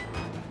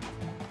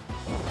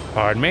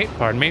 Pardon me.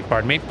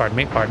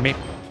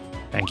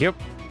 Thank you.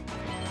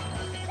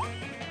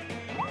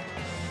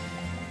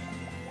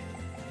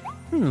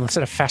 Let's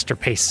at a faster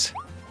pace.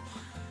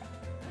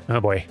 Oh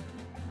boy.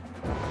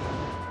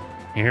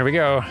 Here we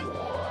go.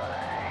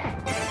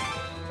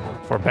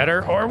 For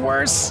better or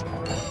worse.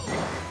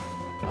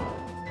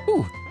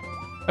 Ooh,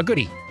 a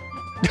goodie.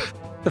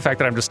 The fact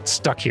that I'm just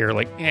stuck here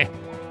like, eh.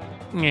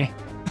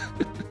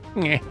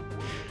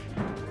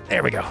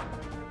 There we go.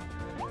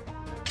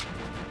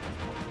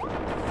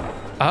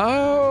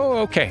 Oh,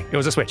 okay. It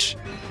was a switch.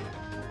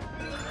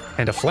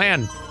 And a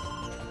flan.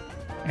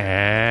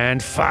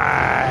 And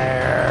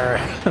fire.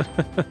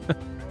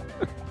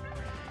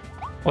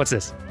 What's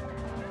this?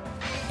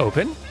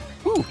 Open?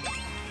 Ooh.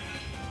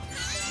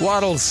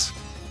 Waddles.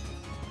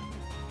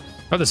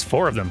 Oh, there's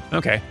 4 of them.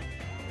 Okay.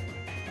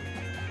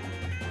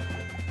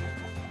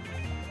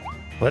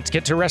 Let's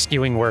get to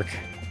rescuing work.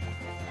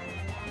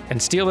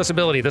 And steal this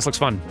ability. This looks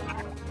fun.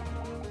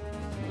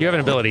 You have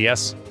an ability,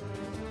 yes?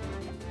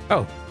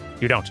 Oh,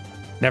 you don't.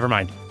 Never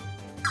mind.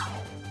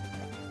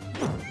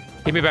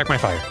 Give me back my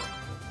fire.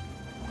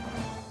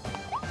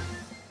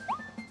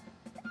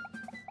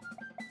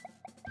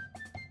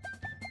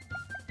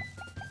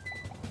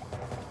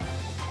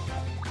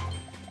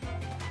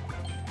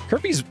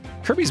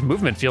 Kirby's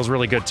movement feels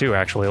really good too,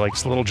 actually. Like,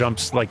 just little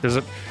jumps. Like, there's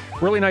a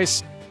really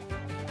nice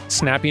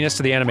snappiness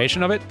to the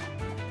animation of it.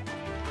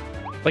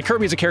 Like,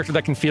 Kirby's a character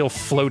that can feel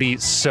floaty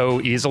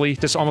so easily,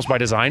 just almost by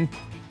design.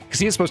 Because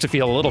he is supposed to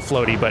feel a little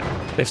floaty, but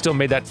they've still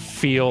made that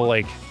feel,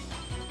 like,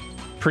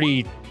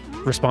 pretty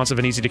responsive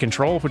and easy to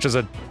control, which is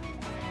I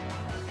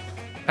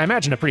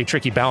imagine, a pretty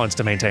tricky balance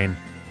to maintain.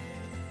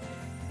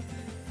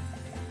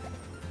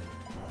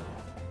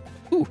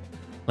 Ooh,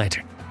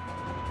 lantern.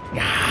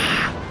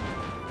 Yeah.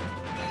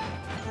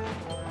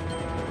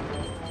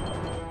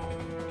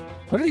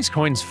 What are these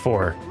coins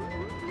for?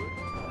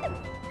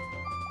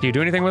 Do you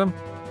do anything with them?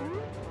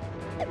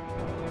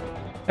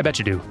 I bet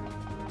you do.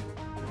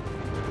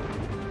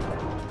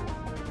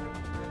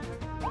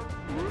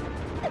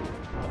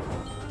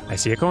 I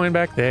see a coin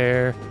back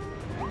there.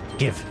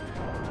 Give.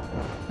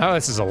 Oh,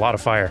 this is a lot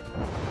of fire.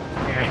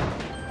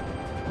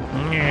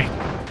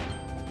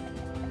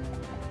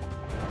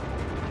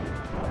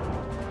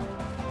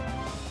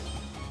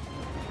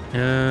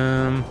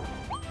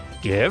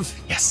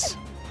 Give. Yes.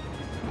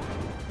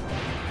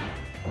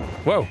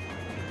 Whoa.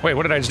 Wait,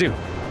 what did I just do?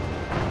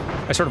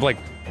 I sort of like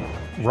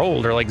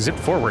rolled or like zipped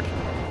forward.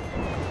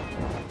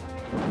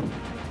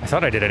 I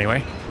thought I did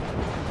anyway.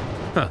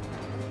 Huh.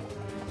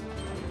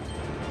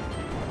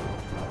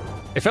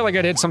 It felt like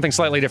I did something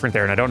slightly different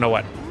there, and I don't know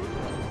what.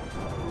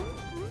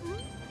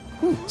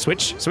 Ooh,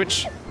 switch,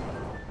 switch.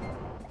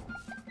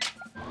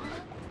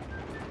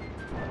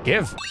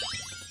 Give.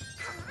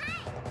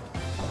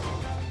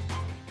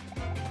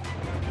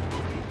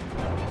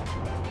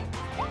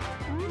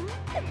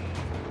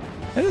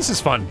 And this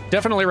is fun.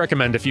 Definitely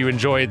recommend if you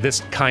enjoy this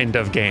kind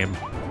of game.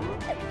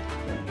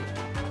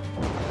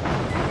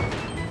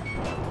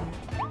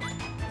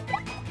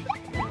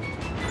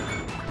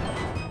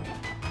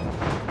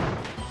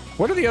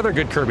 What are the other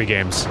good Kirby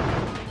games?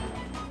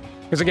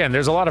 Because again,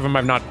 there's a lot of them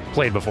I've not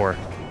played before.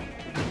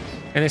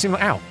 And they seem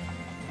like, ow,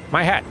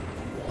 my hat.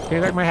 Give me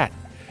back my hat.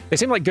 They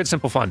seem like good,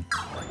 simple fun,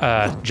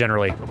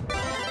 generally.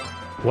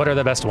 What are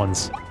the best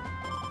ones?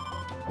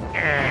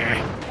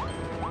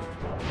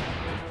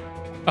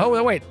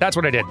 Oh, wait, that's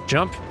what I did.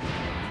 Jump.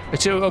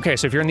 So, okay,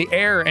 so if you're in the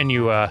air and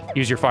you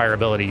use your fire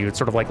ability, you would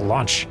sort of like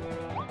launch.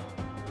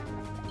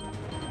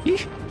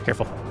 Eesh,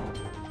 careful.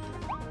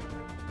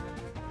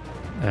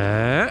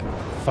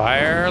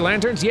 Fire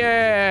lanterns,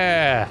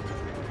 yeah!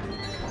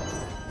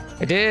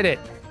 I did it.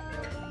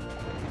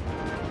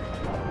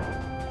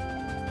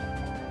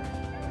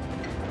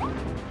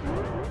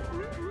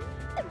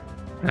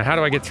 Now, how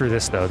do I get through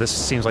this, though? This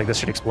seems like this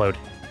should explode.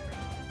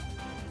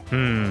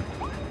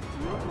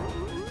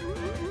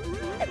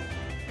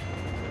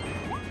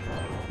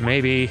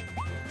 Maybe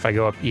if I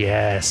go up...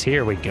 Yes,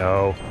 here we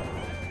go.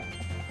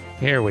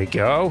 Here we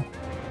go.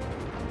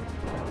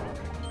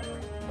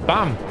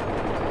 Bomb.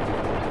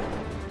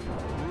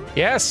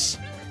 Yes.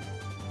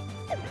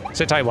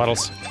 Sit tight,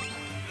 Waddles.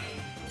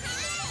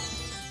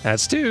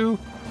 That's 2.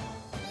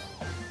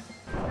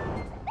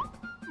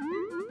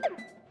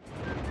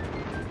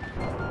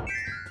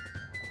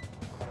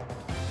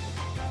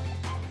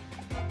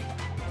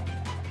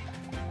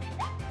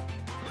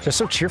 Just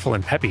so cheerful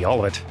and peppy,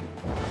 all of it.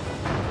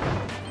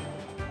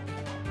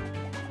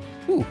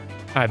 Ooh,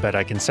 I bet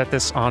I can set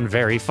this on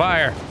very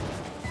fire.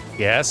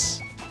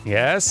 Yes,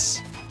 yes.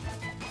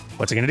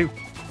 What's it gonna do?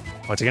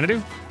 What's it gonna do?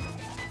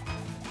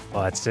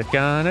 What's it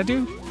gonna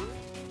do?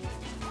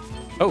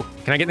 Oh,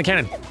 can I get in the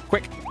cannon?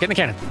 Quick, get in the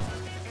cannon.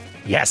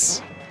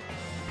 Yes.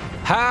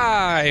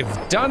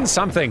 I've done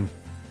something.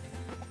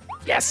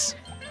 Yes.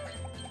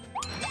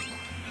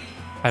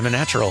 I'm a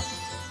natural.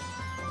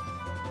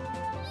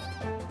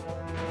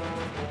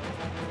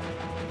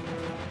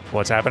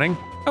 What's happening?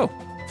 Oh,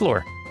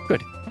 floor.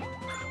 Good.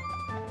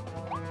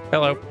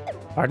 Hello.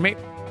 Pardon me.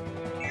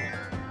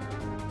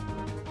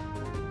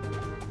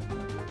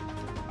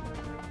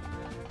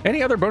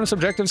 Any other bonus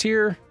objectives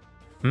here?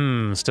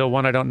 Still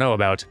one I don't know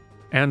about.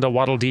 And a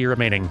Waddle Dee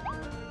remaining.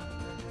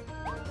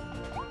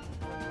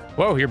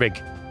 Whoa, you're big.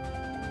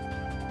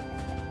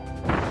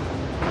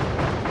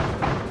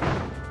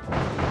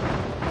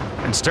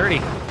 And sturdy.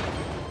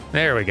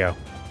 There we go.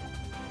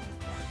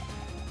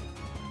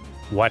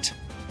 What?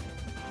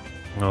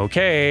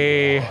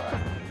 Okay.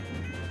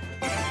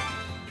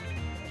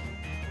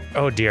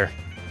 Oh dear.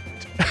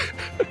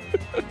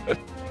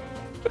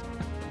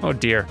 Oh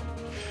dear.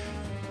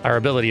 Our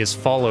ability is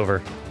fall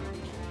over.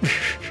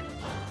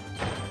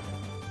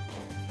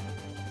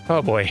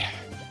 Oh boy.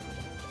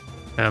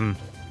 Can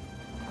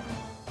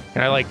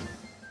I like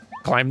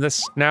climb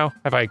this now?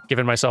 Have I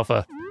given myself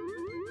a...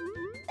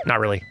 Not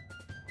really.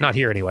 Not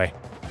here anyway.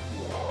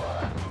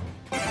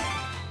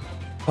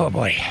 Oh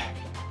boy.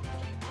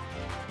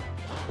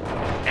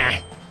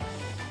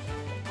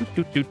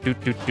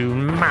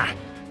 Ma.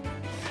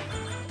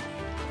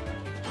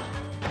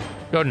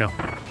 Oh no.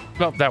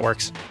 Well, that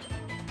works.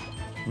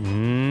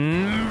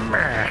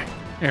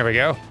 There we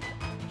go.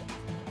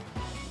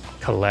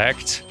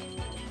 Collect.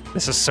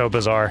 This is so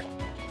bizarre.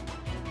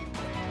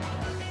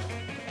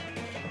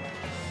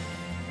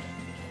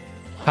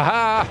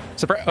 Haha!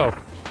 Surprise! Oh,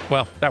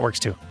 well, that works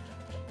too.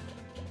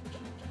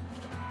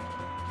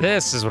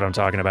 This is what I'm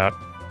talking about.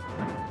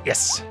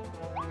 Yes.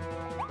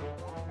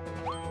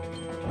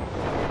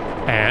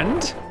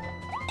 And...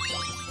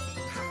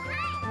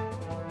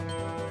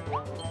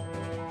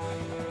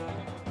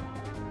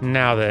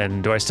 Now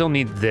then, do I still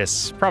need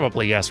this?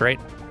 Probably yes, right?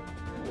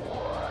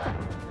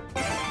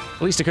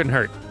 At least it couldn't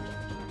hurt.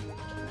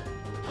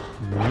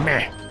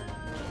 Meh.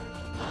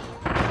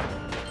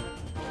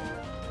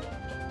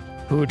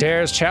 Who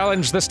dares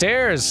challenge the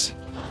stairs?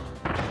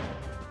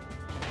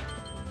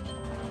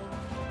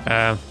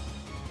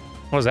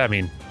 What does that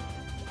mean?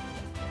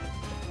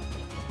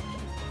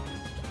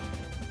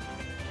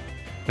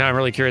 Now I'm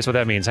really curious what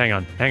that means. Hang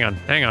on, hang on,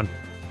 hang on.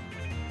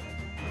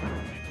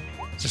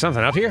 Is there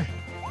something up here?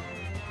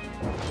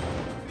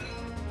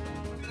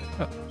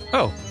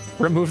 Oh,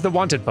 remove the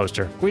wanted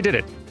poster. We did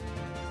it.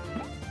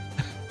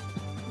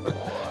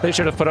 They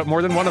should have put up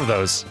more than one of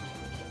those.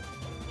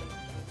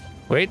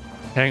 Wait,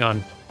 hang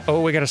on.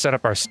 Oh, we gotta set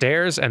up our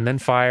stairs and then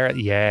fire.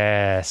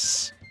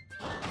 Yes.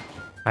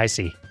 I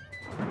see.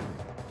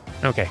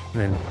 Okay,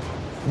 and then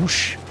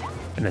whoosh.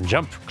 And then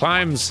jump,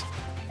 climbs.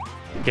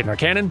 Getting our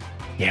cannon.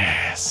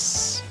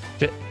 Yes.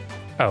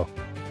 Oh.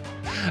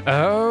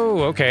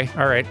 Oh, okay.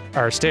 All right.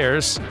 Our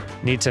stairs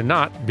need to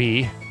not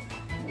be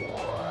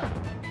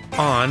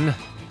on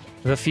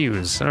the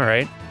fuse. All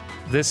right.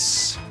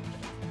 This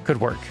could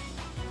work.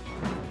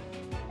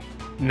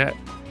 No,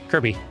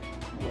 Kirby.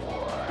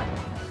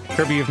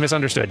 Kirby, you've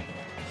misunderstood.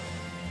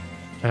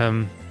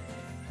 Oh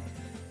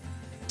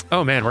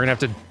man, we're gonna have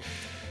to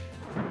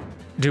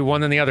do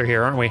one then the other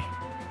here, aren't we?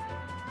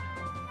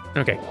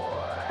 Okay.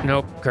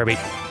 Nope, Kirby,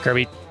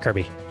 Kirby,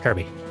 Kirby,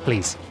 Kirby,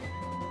 please.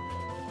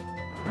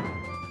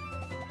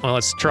 Well,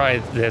 let's try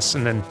this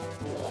and then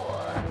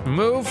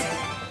move.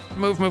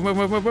 Move, move, move,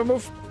 move, move, move,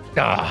 move.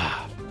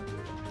 Ah.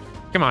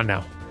 Come on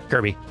now,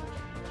 Kirby.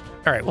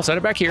 All right, we'll set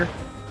it back here.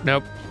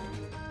 Nope.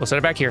 We'll set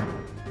it back here.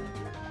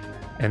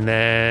 And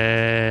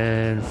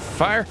then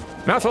fire.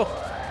 Mouthful.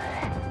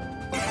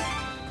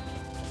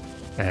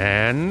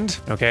 And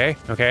okay,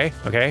 okay,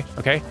 okay,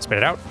 okay. Spit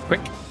it out,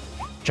 quick.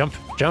 Jump,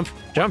 jump,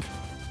 jump.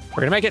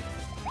 We're gonna make it.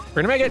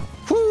 We're gonna make it.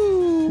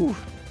 Whoo!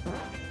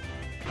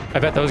 I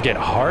bet those get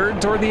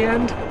hard toward the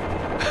end.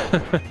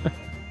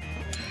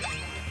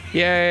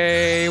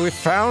 Yay, we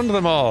found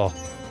them all.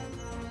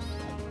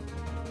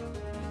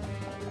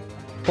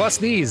 Plus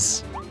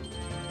these.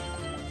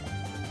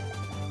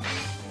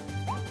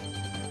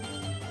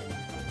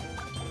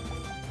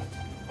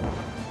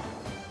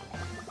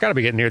 Gotta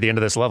be getting near the end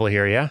of this level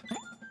here, yeah?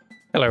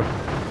 Hello.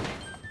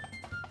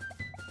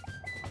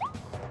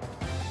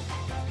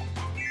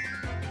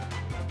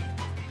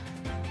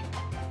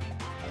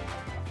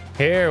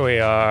 Here we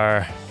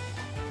are.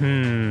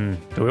 Do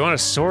we want a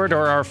sword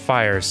or our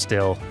fire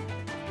still?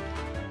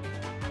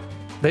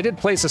 They did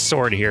place a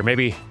sword here.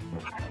 Maybe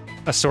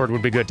a sword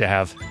would be good to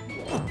have.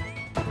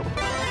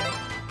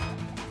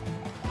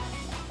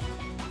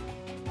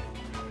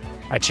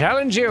 I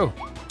challenge you!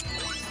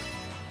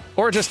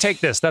 Or just take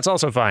this, that's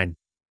also fine.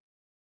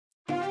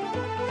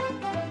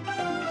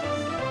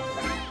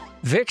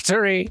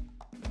 Victory!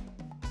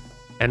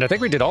 And I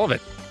think we did all of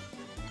it.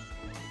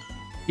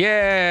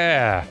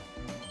 Yeah!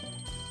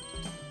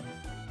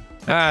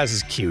 Ah, this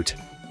is cute.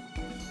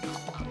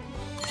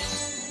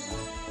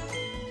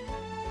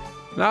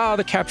 Ah,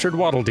 the captured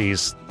Waddle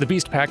Dees. The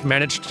Beast Pack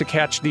managed to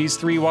catch these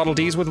 3 Waddle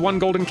Dees with 1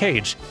 golden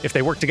cage. If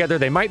they work together,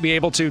 they might be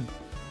able to...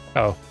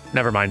 Oh,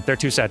 never mind. They're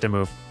too sad to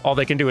move. All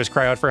they can do is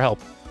cry out for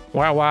help.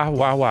 Wah, wah,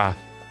 wah, wah.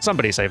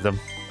 Somebody save them.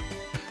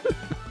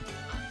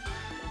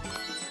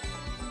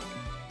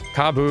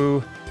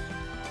 Kaboo.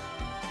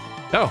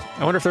 Oh,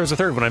 I wonder if there was a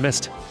third one I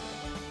missed.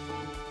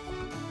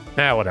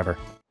 Ah, whatever.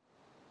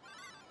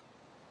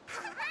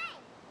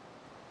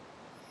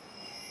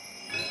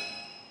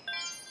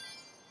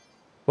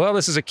 Well,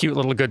 this is a cute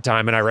little good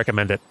time, and I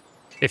recommend it.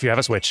 If you have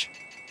a Switch.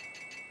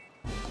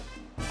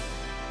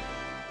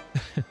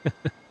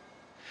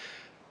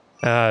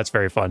 It's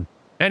very fun.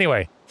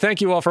 Anyway,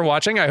 thank you all for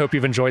watching. I hope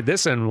you've enjoyed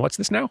this, and what's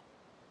this now?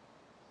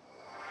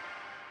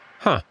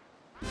 Huh.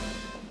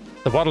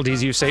 The Waddle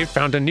Dees you saved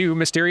found a new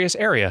mysterious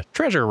area,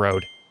 Treasure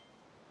Road.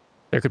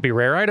 There could be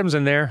rare items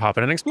in there. Hop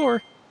in and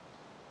explore.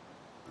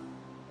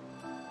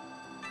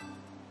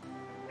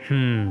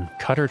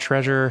 Cutter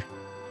treasure.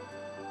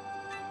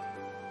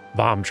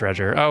 Bomb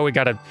treasure. Oh, we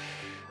gotta...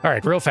 All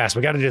right, real fast,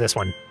 we gotta do this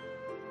one.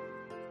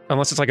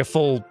 Unless it's like a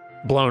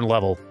full-blown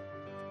level.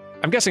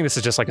 I'm guessing this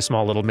is just like a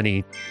small little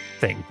mini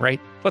thing,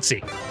 right? Let's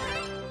see.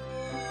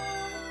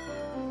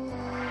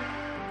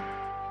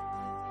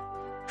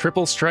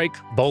 Triple strike,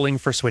 bowling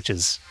for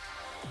switches.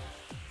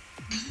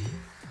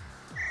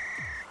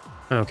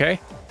 Okay.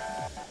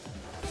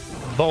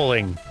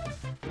 Bowling.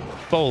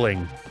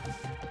 Bowling.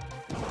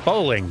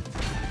 Bowling.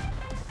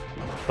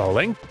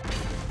 Bowling.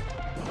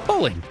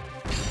 Bowling.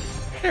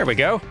 There we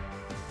go.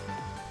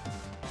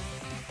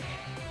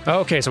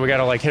 Okay, so we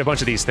gotta like hit a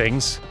bunch of these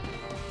things.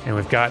 And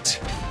we've got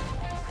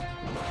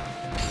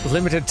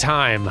limited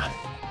time.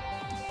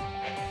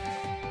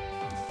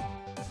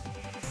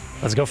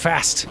 Let's go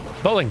fast.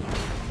 Bowling.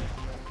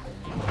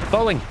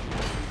 Bowling.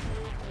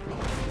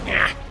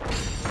 Yeah.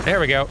 There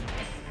we go.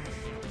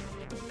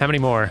 How many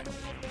more?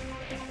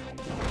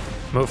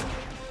 Move.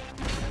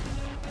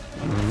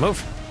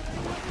 Move.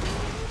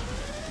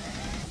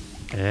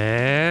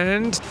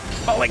 And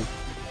bowling.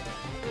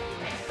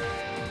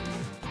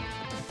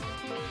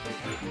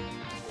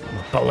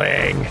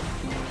 Bowling.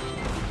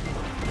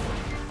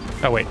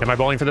 Oh wait, am I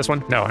bowling for this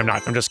one? No, I'm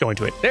not. I'm just going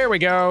to it. There we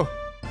go.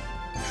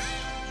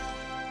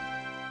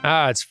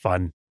 Ah, it's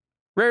fun.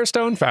 Rare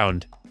stone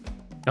found.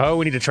 Oh,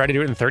 we need to try to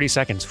do it in 30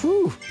 seconds.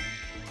 Whew.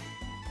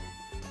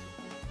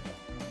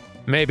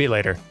 Maybe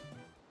later.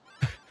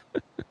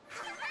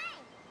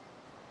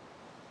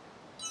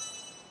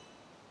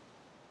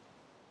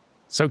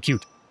 So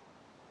cute.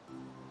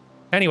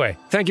 Anyway,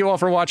 thank you all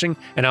for watching,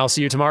 and I'll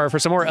see you tomorrow for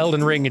some more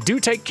Elden Ring. Do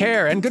take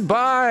care, and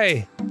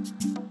goodbye!